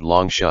gates had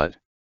long shut.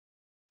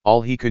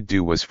 All he could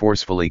do was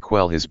forcefully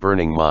quell his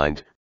burning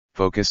mind,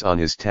 focus on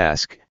his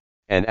task,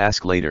 and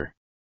ask later.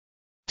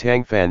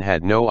 Tang Fan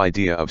had no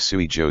idea of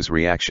Suizhou's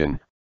reaction,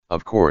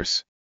 of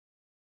course.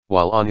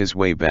 While on his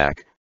way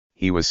back,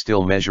 he was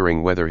still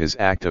measuring whether his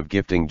act of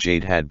gifting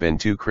jade had been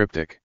too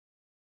cryptic.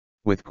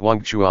 With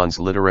Guangchuan's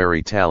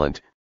literary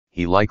talent,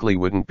 he likely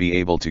wouldn't be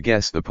able to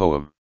guess the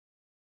poem.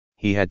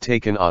 He had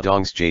taken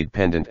Dong's jade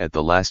pendant at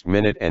the last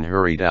minute and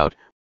hurried out,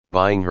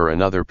 buying her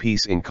another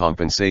piece in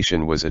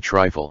compensation was a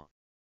trifle.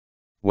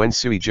 When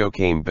Suizhou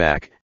came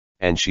back,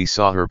 and she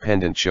saw her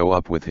pendant show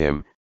up with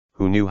him,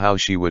 who knew how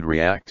she would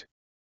react?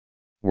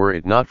 Were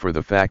it not for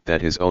the fact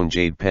that his own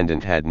jade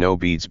pendant had no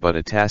beads but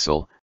a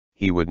tassel,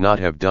 he would not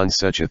have done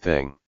such a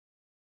thing.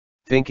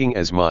 Thinking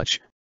as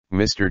much,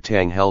 Mr.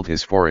 Tang held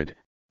his forehead,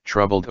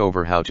 troubled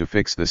over how to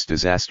fix this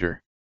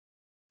disaster.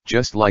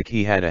 Just like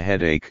he had a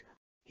headache,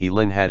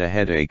 Lin had a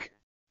headache,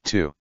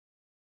 too.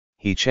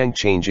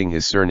 Changing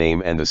his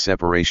surname and the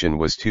separation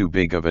was too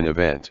big of an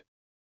event.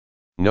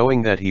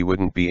 Knowing that he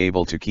wouldn't be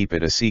able to keep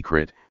it a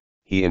secret,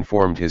 he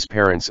informed his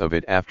parents of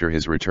it after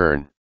his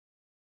return.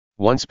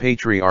 Once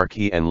Patriarch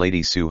He and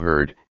Lady Su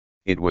heard,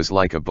 it was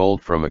like a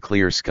bolt from a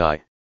clear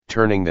sky,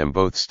 turning them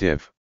both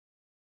stiff.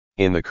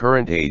 In the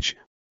current age,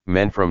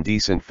 men from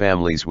decent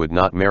families would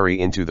not marry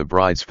into the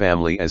bride's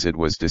family as it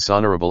was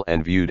dishonorable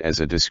and viewed as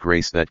a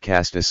disgrace that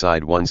cast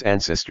aside one's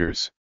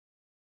ancestors.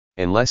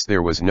 Unless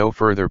there was no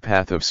further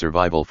path of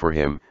survival for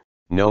him,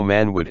 no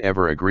man would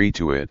ever agree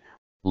to it,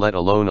 let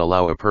alone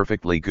allow a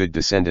perfectly good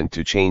descendant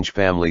to change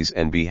families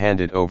and be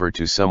handed over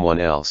to someone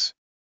else.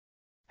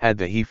 Had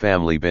the He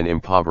family been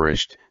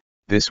impoverished,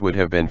 this would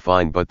have been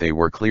fine, but they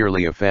were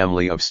clearly a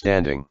family of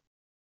standing.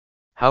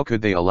 How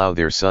could they allow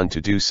their son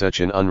to do such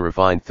an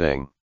unrefined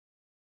thing?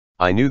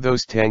 I knew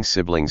those Tang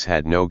siblings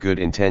had no good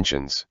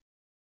intentions.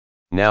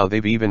 Now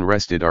they've even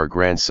wrested our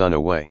grandson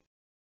away.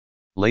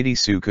 Lady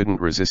Su couldn't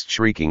resist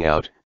shrieking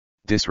out,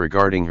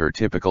 disregarding her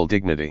typical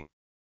dignity.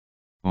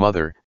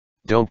 Mother,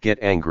 don't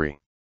get angry.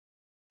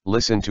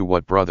 Listen to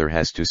what brother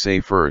has to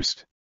say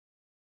first.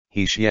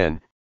 He Xian,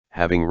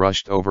 having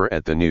rushed over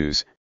at the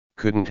news,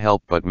 couldn't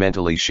help but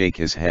mentally shake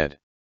his head.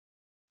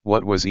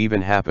 What was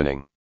even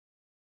happening?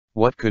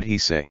 What could he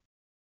say?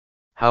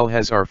 How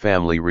has our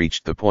family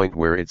reached the point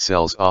where it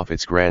sells off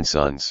its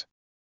grandsons?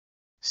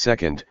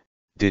 Second,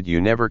 did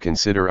you never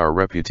consider our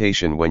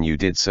reputation when you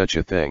did such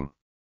a thing?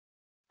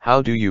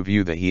 How do you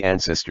view the He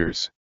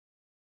ancestors?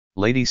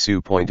 Lady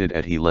Su pointed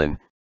at He Lin,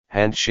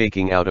 hand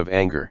shaking out of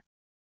anger.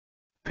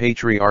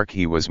 Patriarch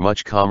He was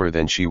much calmer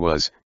than she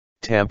was,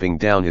 tamping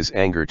down his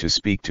anger to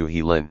speak to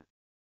He Lin.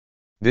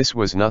 This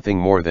was nothing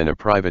more than a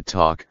private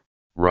talk,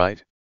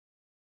 right?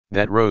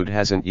 That road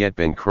hasn't yet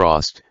been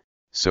crossed,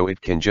 so it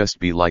can just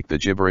be like the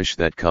gibberish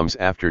that comes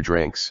after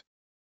drinks.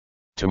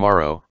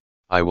 Tomorrow,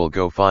 I will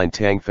go find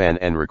Tang Fan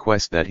and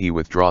request that he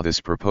withdraw this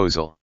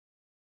proposal.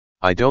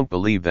 I don't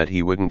believe that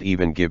he wouldn't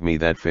even give me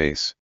that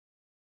face.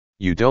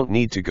 You don't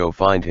need to go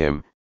find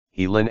him,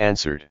 He Lin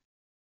answered.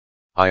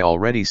 I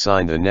already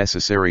signed the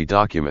necessary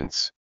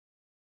documents.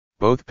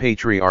 Both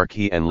Patriarch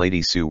He and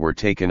Lady Su were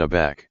taken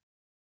aback.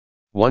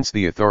 Once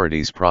the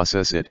authorities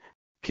process it,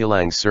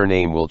 Kilang's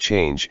surname will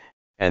change,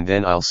 and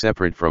then I'll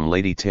separate from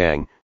Lady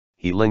Tang,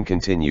 He Lin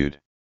continued.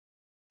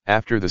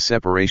 After the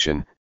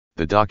separation,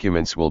 the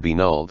documents will be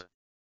nulled.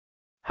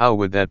 How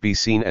would that be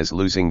seen as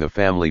losing the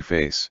family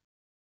face?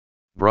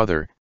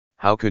 Brother,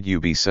 how could you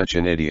be such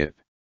an idiot?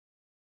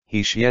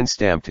 He Xian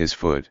stamped his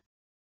foot.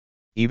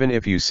 Even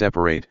if you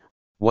separate,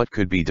 what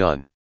could be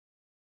done?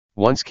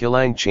 Once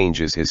Kilang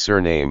changes his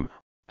surname,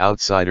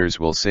 outsiders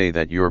will say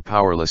that you're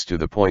powerless to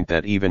the point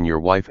that even your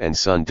wife and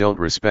son don't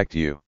respect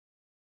you.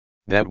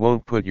 That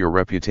won't put your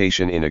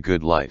reputation in a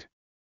good light.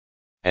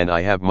 And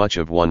I have much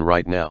of one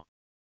right now.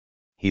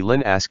 He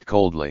Lin asked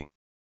coldly.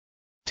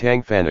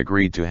 Tang Fan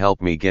agreed to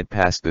help me get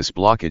past this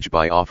blockage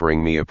by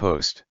offering me a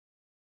post.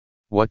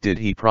 What did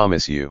he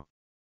promise you?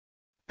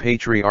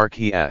 Patriarch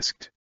He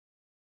asked.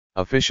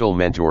 Official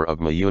mentor of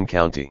Mayun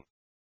County.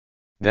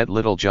 That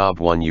little job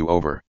won you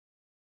over.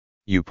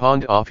 You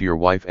pawned off your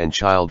wife and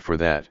child for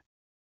that.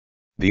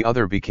 The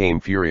other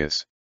became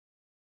furious.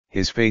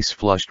 His face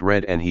flushed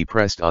red and he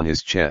pressed on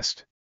his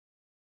chest.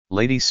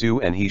 Lady Su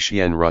and He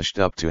Xian rushed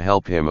up to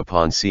help him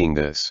upon seeing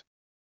this.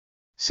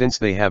 Since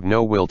they have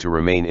no will to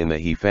remain in the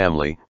He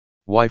family,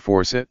 why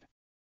force it?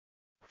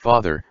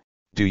 Father,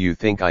 do you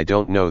think I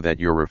don't know that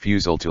your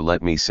refusal to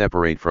let me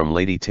separate from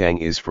Lady Tang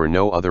is for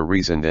no other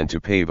reason than to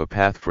pave a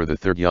path for the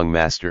third young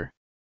master?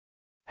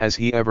 Has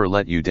he ever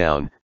let you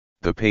down?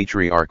 The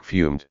patriarch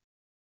fumed.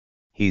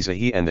 He's a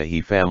He and the He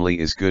family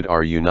is good,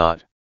 are you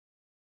not?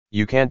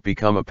 You can't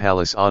become a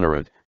palace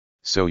honored,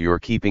 so you're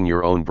keeping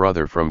your own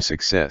brother from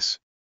success.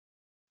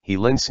 He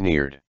Lin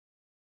sneered.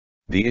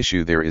 The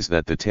issue there is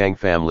that the Tang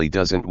family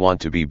doesn't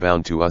want to be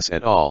bound to us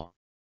at all.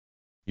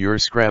 You're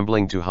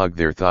scrambling to hug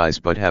their thighs,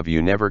 but have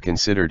you never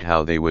considered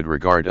how they would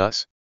regard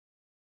us?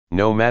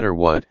 No matter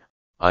what,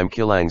 I'm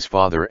Kilang's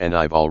father and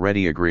I've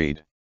already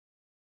agreed.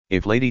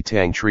 If Lady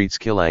Tang treats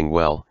Kilang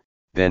well,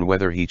 then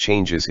whether he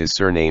changes his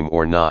surname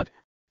or not,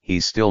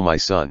 he's still my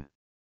son.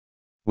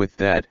 With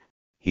that,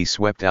 he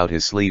swept out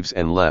his sleeves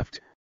and left,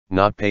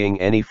 not paying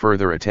any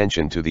further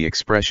attention to the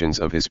expressions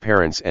of his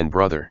parents and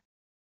brother.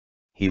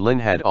 He Lin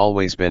had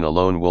always been a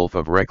lone wolf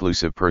of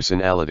reclusive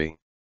personality.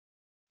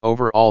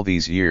 Over all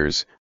these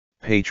years,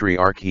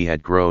 Patriarch He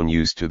had grown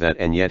used to that,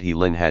 and yet He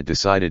Lin had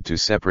decided to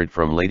separate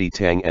from Lady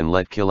Tang and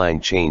let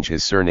Kilang change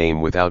his surname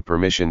without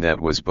permission. That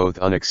was both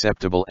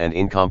unacceptable and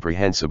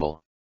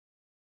incomprehensible.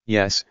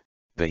 Yes,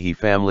 the He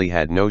family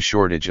had no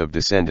shortage of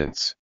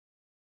descendants.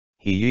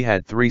 He Yi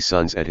had 3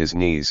 sons at his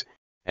knees,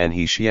 and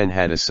He Xian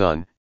had a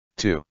son,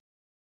 too.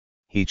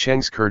 He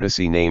Cheng's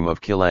courtesy name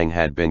of Kilang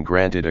had been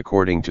granted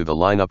according to the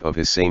lineup of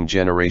his same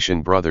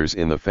generation brothers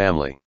in the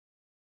family.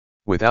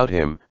 Without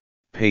him,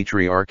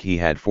 Patriarch He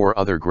had 4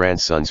 other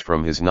grandsons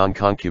from his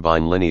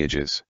non-concubine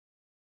lineages.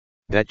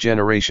 That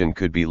generation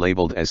could be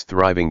labeled as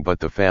thriving, but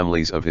the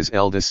families of his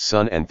eldest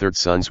son and third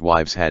son's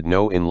wives had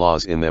no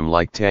in-laws in them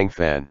like Tang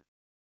Fan.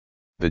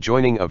 The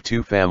joining of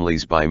 2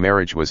 families by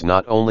marriage was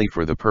not only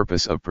for the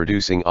purpose of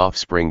producing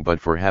offspring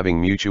but for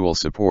having mutual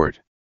support.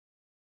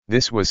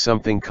 This was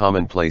something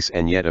commonplace,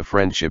 and yet a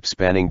friendship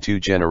spanning 2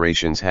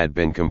 generations had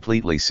been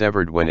completely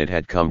severed when it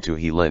had come to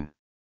He Lin.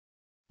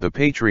 The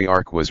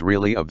patriarch was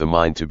really of the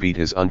mind to beat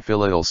his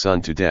unfilial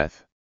son to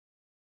death.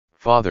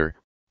 Father,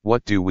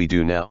 what do we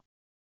do now?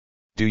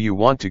 Do you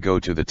want to go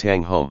to the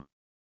Tang home?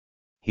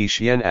 He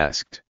Xian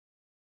asked.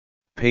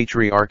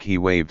 Patriarch He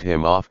waved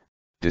him off,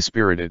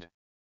 dispirited.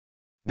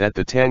 That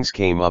the Tangs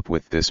came up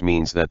with this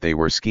means that they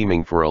were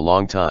scheming for a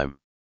long time.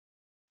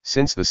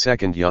 Since the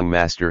second young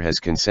master has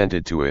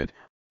consented to it,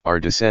 our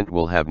dissent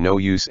will have no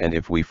use, and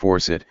if we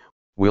force it,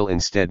 we'll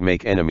instead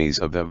make enemies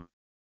of them.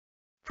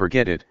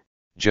 Forget it,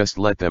 just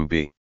let them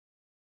be.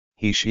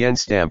 He Xian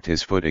stamped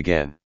his foot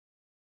again.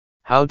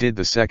 How did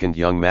the second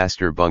young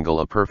master bungle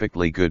a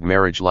perfectly good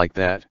marriage like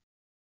that?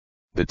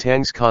 The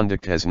Tang's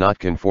conduct has not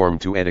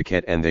conformed to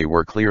etiquette, and they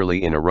were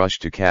clearly in a rush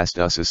to cast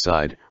us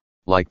aside,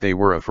 like they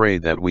were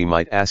afraid that we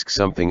might ask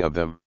something of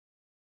them.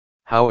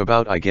 How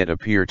about I get a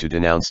peer to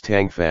denounce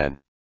Tang Fan?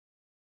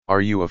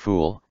 Are you a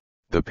fool?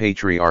 The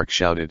patriarch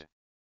shouted.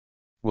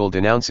 Will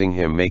denouncing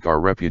him make our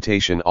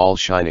reputation all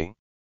shiny?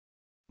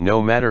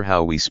 No matter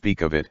how we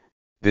speak of it,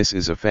 this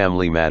is a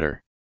family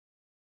matter.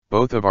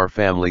 Both of our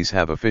families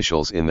have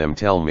officials in them.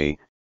 Tell me,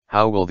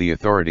 how will the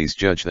authorities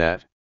judge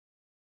that?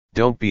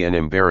 Don't be an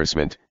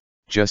embarrassment,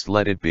 just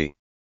let it be.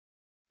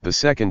 The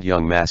second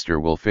young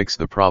master will fix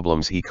the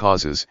problems he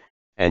causes,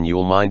 and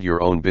you'll mind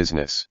your own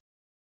business.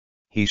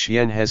 He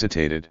Xian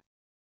hesitated.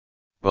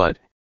 But,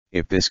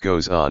 if this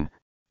goes on,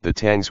 the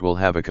Tangs will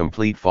have a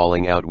complete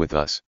falling out with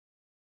us.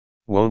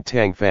 Won't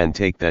Tang Fan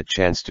take that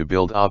chance to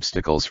build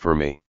obstacles for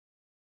me?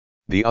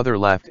 The other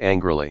laughed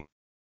angrily.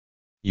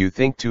 You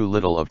think too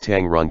little of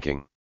Tang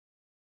Runking.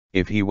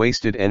 If he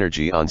wasted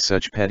energy on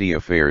such petty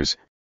affairs,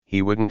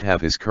 he wouldn't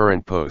have his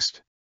current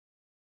post.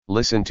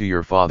 Listen to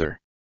your father.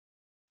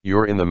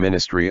 You're in the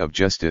Ministry of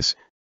Justice,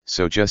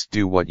 so just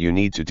do what you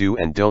need to do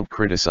and don't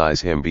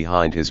criticize him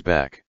behind his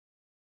back.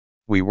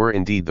 We were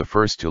indeed the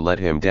first to let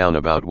him down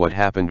about what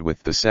happened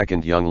with the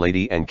second young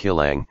lady and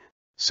Kilang,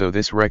 so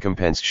this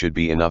recompense should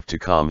be enough to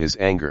calm his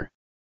anger.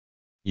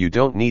 You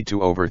don't need to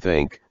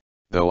overthink,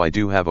 though I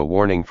do have a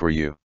warning for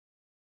you.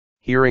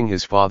 Hearing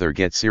his father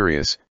get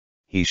serious,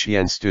 He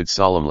Xian stood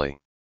solemnly.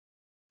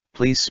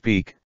 Please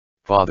speak,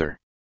 father.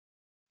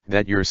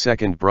 That your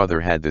second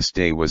brother had this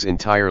day was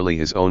entirely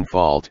his own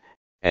fault,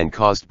 and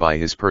caused by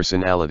his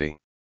personality.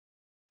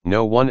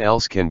 No one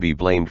else can be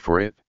blamed for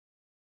it.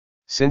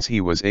 Since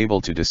he was able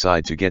to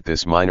decide to get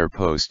this minor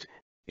post,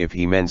 if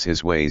he mends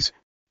his ways,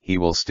 he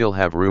will still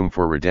have room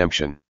for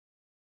redemption.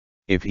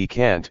 If he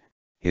can't,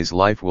 his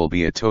life will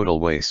be a total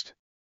waste.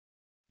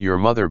 Your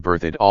mother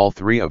birthed all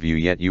three of you,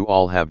 yet you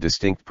all have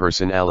distinct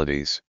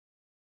personalities.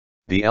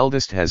 The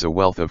eldest has a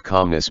wealth of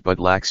calmness but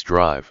lacks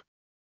drive.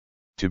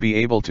 To be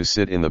able to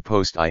sit in the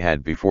post I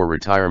had before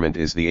retirement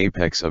is the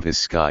apex of his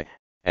sky,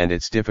 and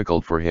it's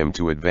difficult for him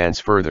to advance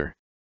further.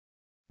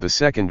 The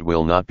second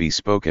will not be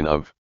spoken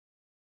of.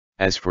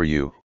 As for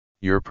you,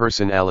 your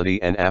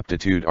personality and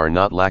aptitude are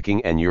not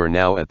lacking, and you're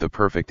now at the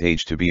perfect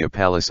age to be a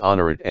palace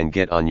honorate and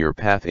get on your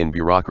path in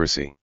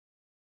bureaucracy.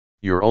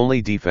 Your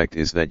only defect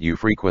is that you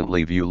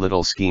frequently view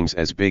little schemes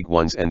as big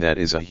ones, and that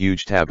is a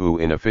huge taboo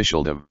in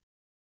officialdom.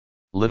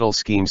 Little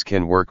schemes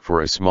can work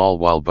for a small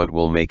while but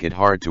will make it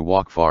hard to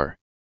walk far.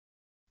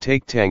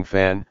 Take Tang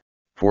Fan,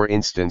 for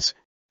instance,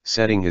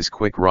 setting his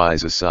quick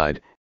rise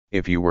aside.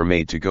 If you were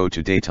made to go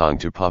to Datong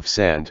to puff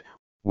sand,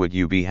 would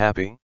you be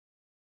happy?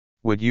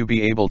 Would you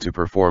be able to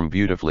perform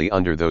beautifully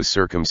under those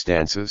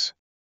circumstances?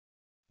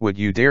 Would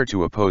you dare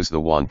to oppose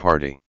the Wan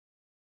party?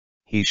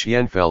 He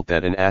Xian felt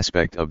that an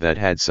aspect of that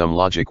had some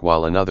logic,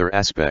 while another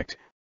aspect,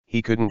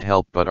 he couldn't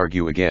help but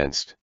argue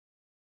against.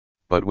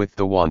 But with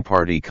the Wan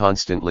party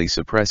constantly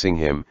suppressing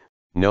him,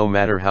 no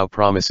matter how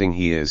promising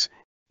he is,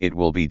 it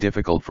will be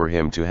difficult for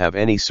him to have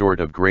any sort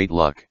of great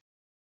luck.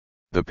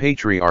 The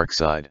patriarch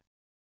sighed.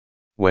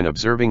 When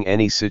observing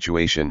any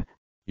situation,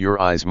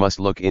 your eyes must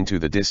look into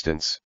the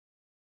distance.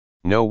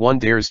 No one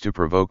dares to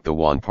provoke the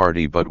Wan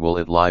party, but will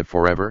it live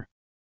forever?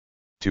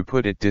 To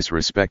put it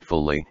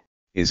disrespectfully,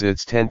 is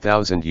its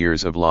 10,000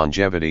 years of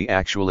longevity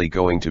actually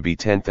going to be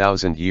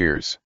 10,000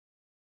 years?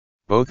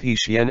 Both He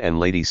Xian and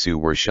Lady Su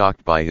were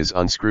shocked by his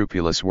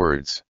unscrupulous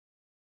words.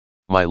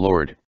 My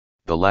lord,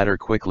 the latter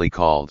quickly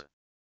called.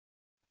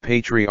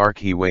 Patriarch,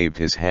 he waved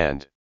his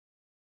hand.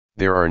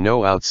 There are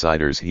no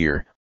outsiders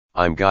here,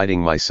 I'm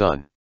guiding my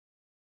son.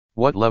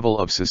 What level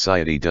of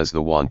society does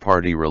the Wan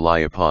party rely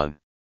upon?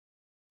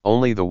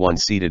 Only the one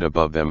seated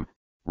above them,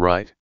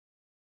 right?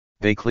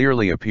 They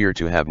clearly appear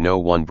to have no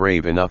one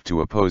brave enough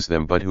to oppose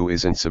them, but who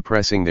isn't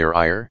suppressing their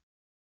ire?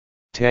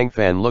 Tang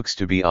Fan looks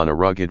to be on a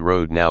rugged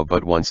road now,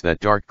 but once that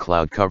dark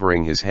cloud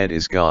covering his head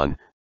is gone,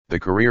 the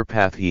career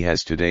path he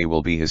has today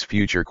will be his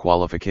future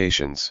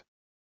qualifications.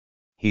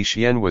 He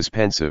Xian was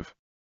pensive.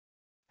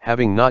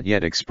 Having not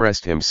yet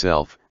expressed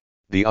himself,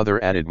 the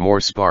other added more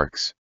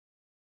sparks.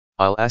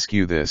 I'll ask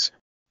you this,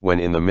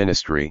 when in the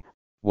ministry,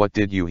 what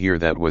did you hear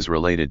that was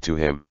related to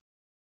him?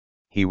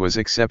 He was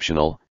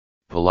exceptional,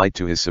 polite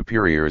to his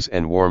superiors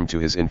and warm to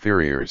his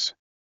inferiors.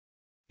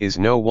 Is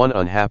no one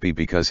unhappy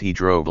because he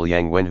drove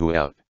Liang Wenhu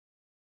out?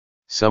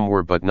 Some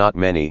were, but not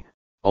many,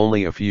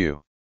 only a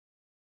few.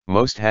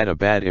 Most had a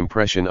bad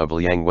impression of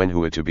Liang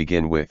Wenhua to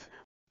begin with,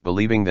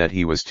 believing that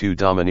he was too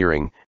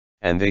domineering,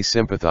 and they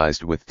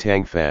sympathized with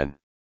Tang Fan.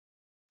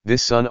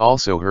 This son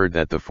also heard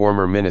that the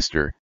former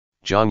minister,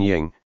 Zhang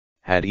Ying,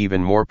 had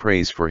even more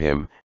praise for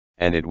him,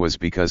 and it was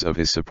because of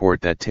his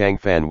support that Tang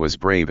Fan was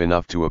brave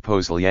enough to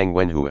oppose Liang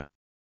Wenhua.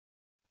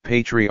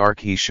 Patriarch,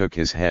 he shook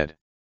his head.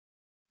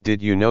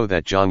 Did you know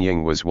that Zhang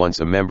Ying was once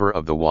a member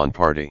of the Wan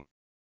party?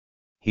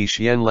 He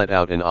Xian let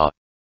out an ah.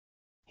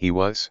 He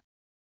was?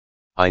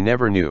 I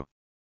never knew.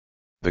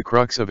 The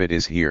crux of it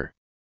is here.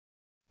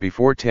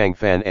 Before Tang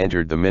Fan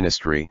entered the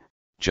ministry,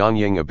 Zhang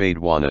Ying obeyed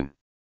Wanan.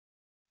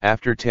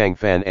 After Tang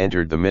Fan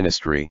entered the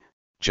ministry,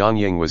 Zhang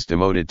Ying was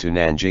demoted to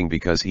Nanjing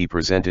because he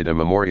presented a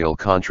memorial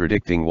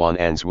contradicting Wan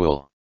An's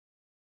will.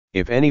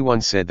 If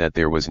anyone said that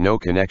there was no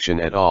connection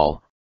at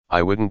all,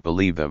 I wouldn't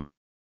believe them.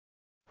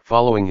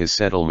 Following his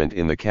settlement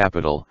in the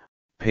capital,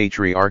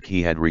 Patriarch,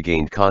 he had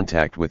regained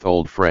contact with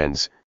old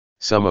friends,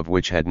 some of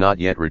which had not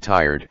yet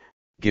retired,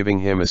 giving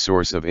him a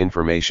source of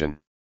information.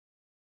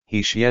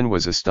 He Xian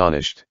was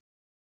astonished.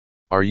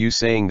 Are you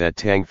saying that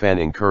Tang Fan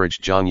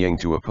encouraged Zhang Ying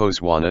to oppose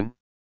Wanan?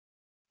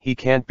 He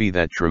can't be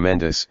that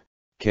tremendous,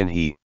 can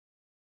he?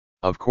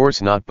 Of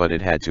course not, but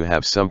it had to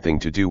have something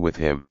to do with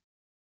him.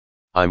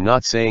 I'm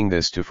not saying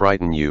this to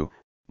frighten you,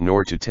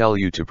 nor to tell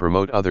you to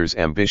promote others'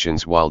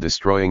 ambitions while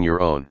destroying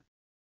your own.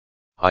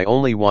 I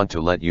only want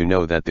to let you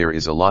know that there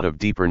is a lot of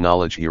deeper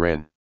knowledge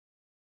herein.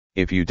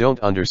 If you don't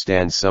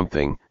understand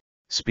something,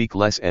 Speak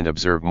less and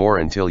observe more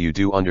until you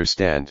do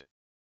understand.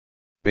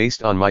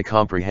 Based on my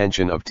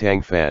comprehension of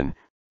Tang Fan,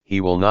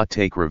 he will not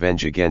take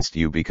revenge against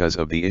you because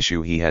of the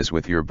issue he has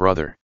with your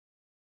brother.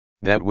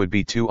 That would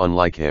be too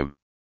unlike him.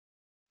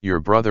 Your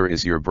brother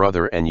is your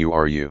brother and you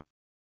are you.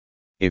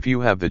 If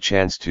you have the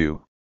chance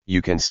to,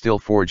 you can still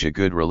forge a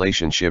good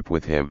relationship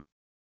with him.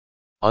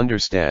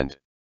 Understand?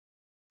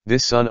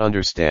 This son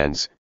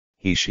understands,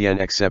 He Xian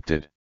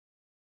accepted.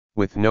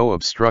 With no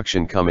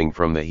obstruction coming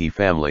from the He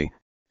family,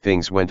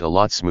 things went a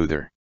lot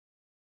smoother.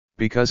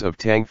 Because of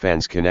Tang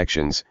Fan's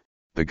connections,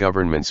 the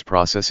government's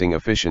processing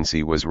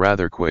efficiency was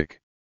rather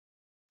quick.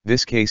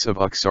 This case of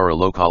Uksara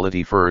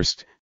locality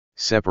first,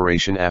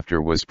 separation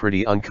after was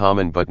pretty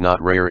uncommon but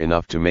not rare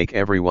enough to make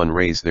everyone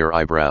raise their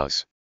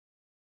eyebrows.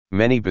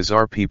 Many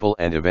bizarre people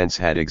and events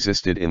had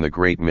existed in the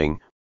Great Ming.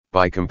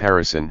 By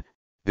comparison,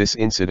 this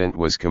incident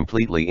was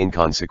completely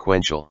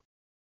inconsequential.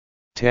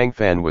 Tang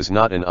Fan was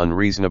not an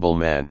unreasonable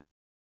man.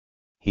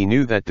 He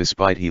knew that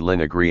despite He Lin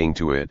agreeing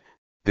to it,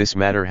 this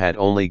matter had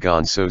only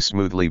gone so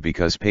smoothly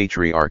because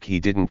Patriarch He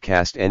didn't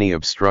cast any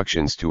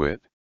obstructions to it.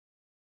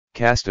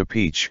 Cast a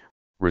peach,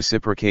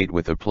 reciprocate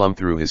with a plum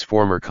through his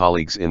former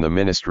colleagues in the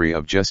Ministry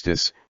of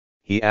Justice,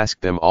 he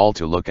asked them all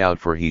to look out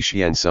for He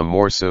Xian some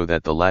more so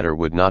that the latter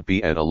would not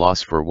be at a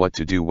loss for what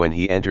to do when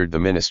he entered the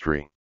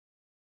ministry.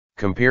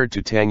 Compared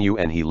to Tang Yu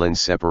and He Lin's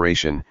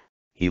separation,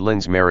 He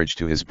Lin's marriage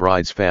to his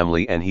bride's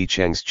family and He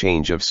Cheng's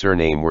change of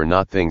surname were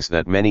not things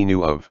that many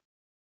knew of.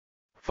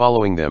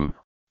 Following them,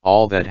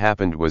 all that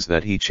happened was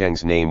that He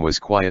Cheng's name was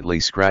quietly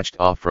scratched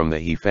off from the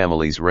He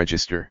family's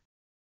register.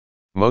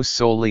 Most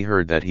solely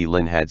heard that He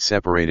Lin had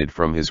separated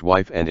from his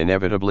wife and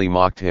inevitably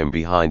mocked him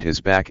behind his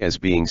back as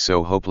being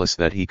so hopeless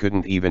that he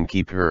couldn't even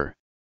keep her.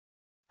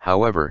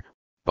 However,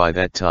 by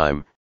that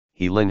time,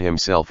 He Lin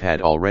himself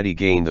had already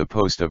gained the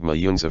post of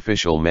Mayun's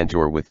official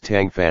mentor with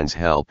Tang Fan's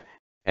help,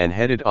 and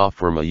headed off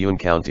for Mayun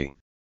County.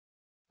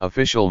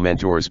 Official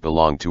mentors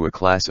belonged to a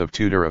class of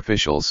tutor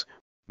officials.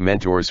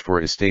 Mentors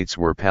for estates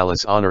were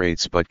palace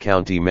honorates, but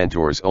county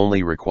mentors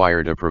only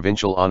required a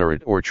provincial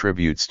honorate or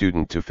tribute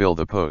student to fill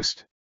the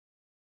post.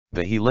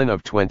 The He Lin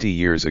of 20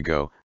 years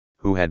ago,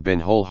 who had been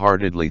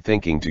wholeheartedly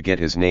thinking to get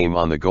his name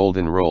on the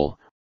golden roll,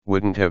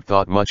 wouldn't have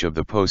thought much of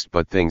the post,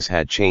 but things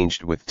had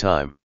changed with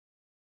time.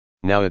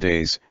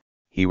 Nowadays,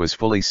 he was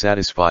fully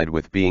satisfied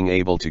with being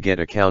able to get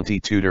a county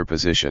tutor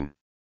position.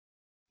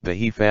 The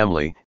He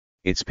family,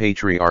 its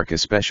patriarch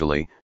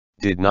especially,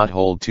 did not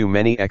hold too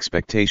many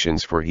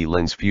expectations for He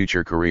Lin's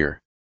future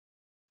career.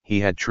 He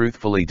had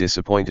truthfully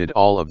disappointed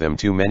all of them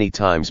too many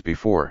times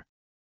before.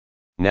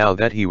 Now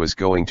that he was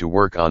going to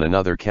work on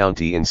another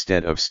county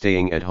instead of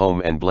staying at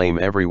home and blame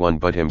everyone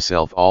but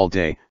himself all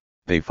day,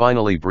 they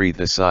finally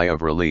breathed a sigh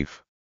of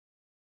relief.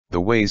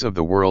 The ways of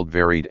the world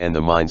varied and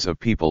the minds of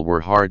people were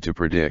hard to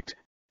predict,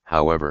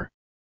 however.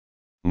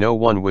 No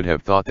one would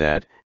have thought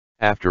that,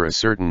 after a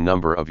certain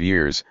number of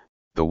years,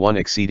 the one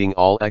exceeding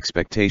all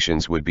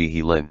expectations would be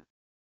He Lin.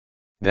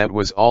 That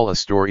was all a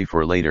story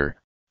for later,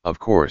 of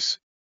course.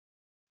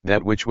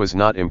 That which was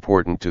not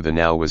important to the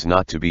now was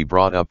not to be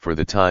brought up for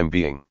the time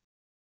being.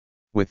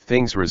 With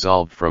things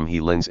resolved from He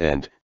Lin's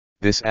end,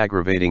 this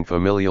aggravating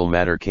familial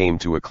matter came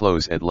to a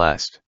close at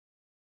last.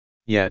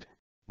 Yet,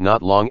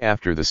 not long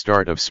after the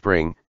start of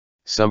spring,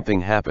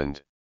 something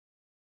happened.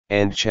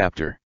 End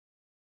chapter.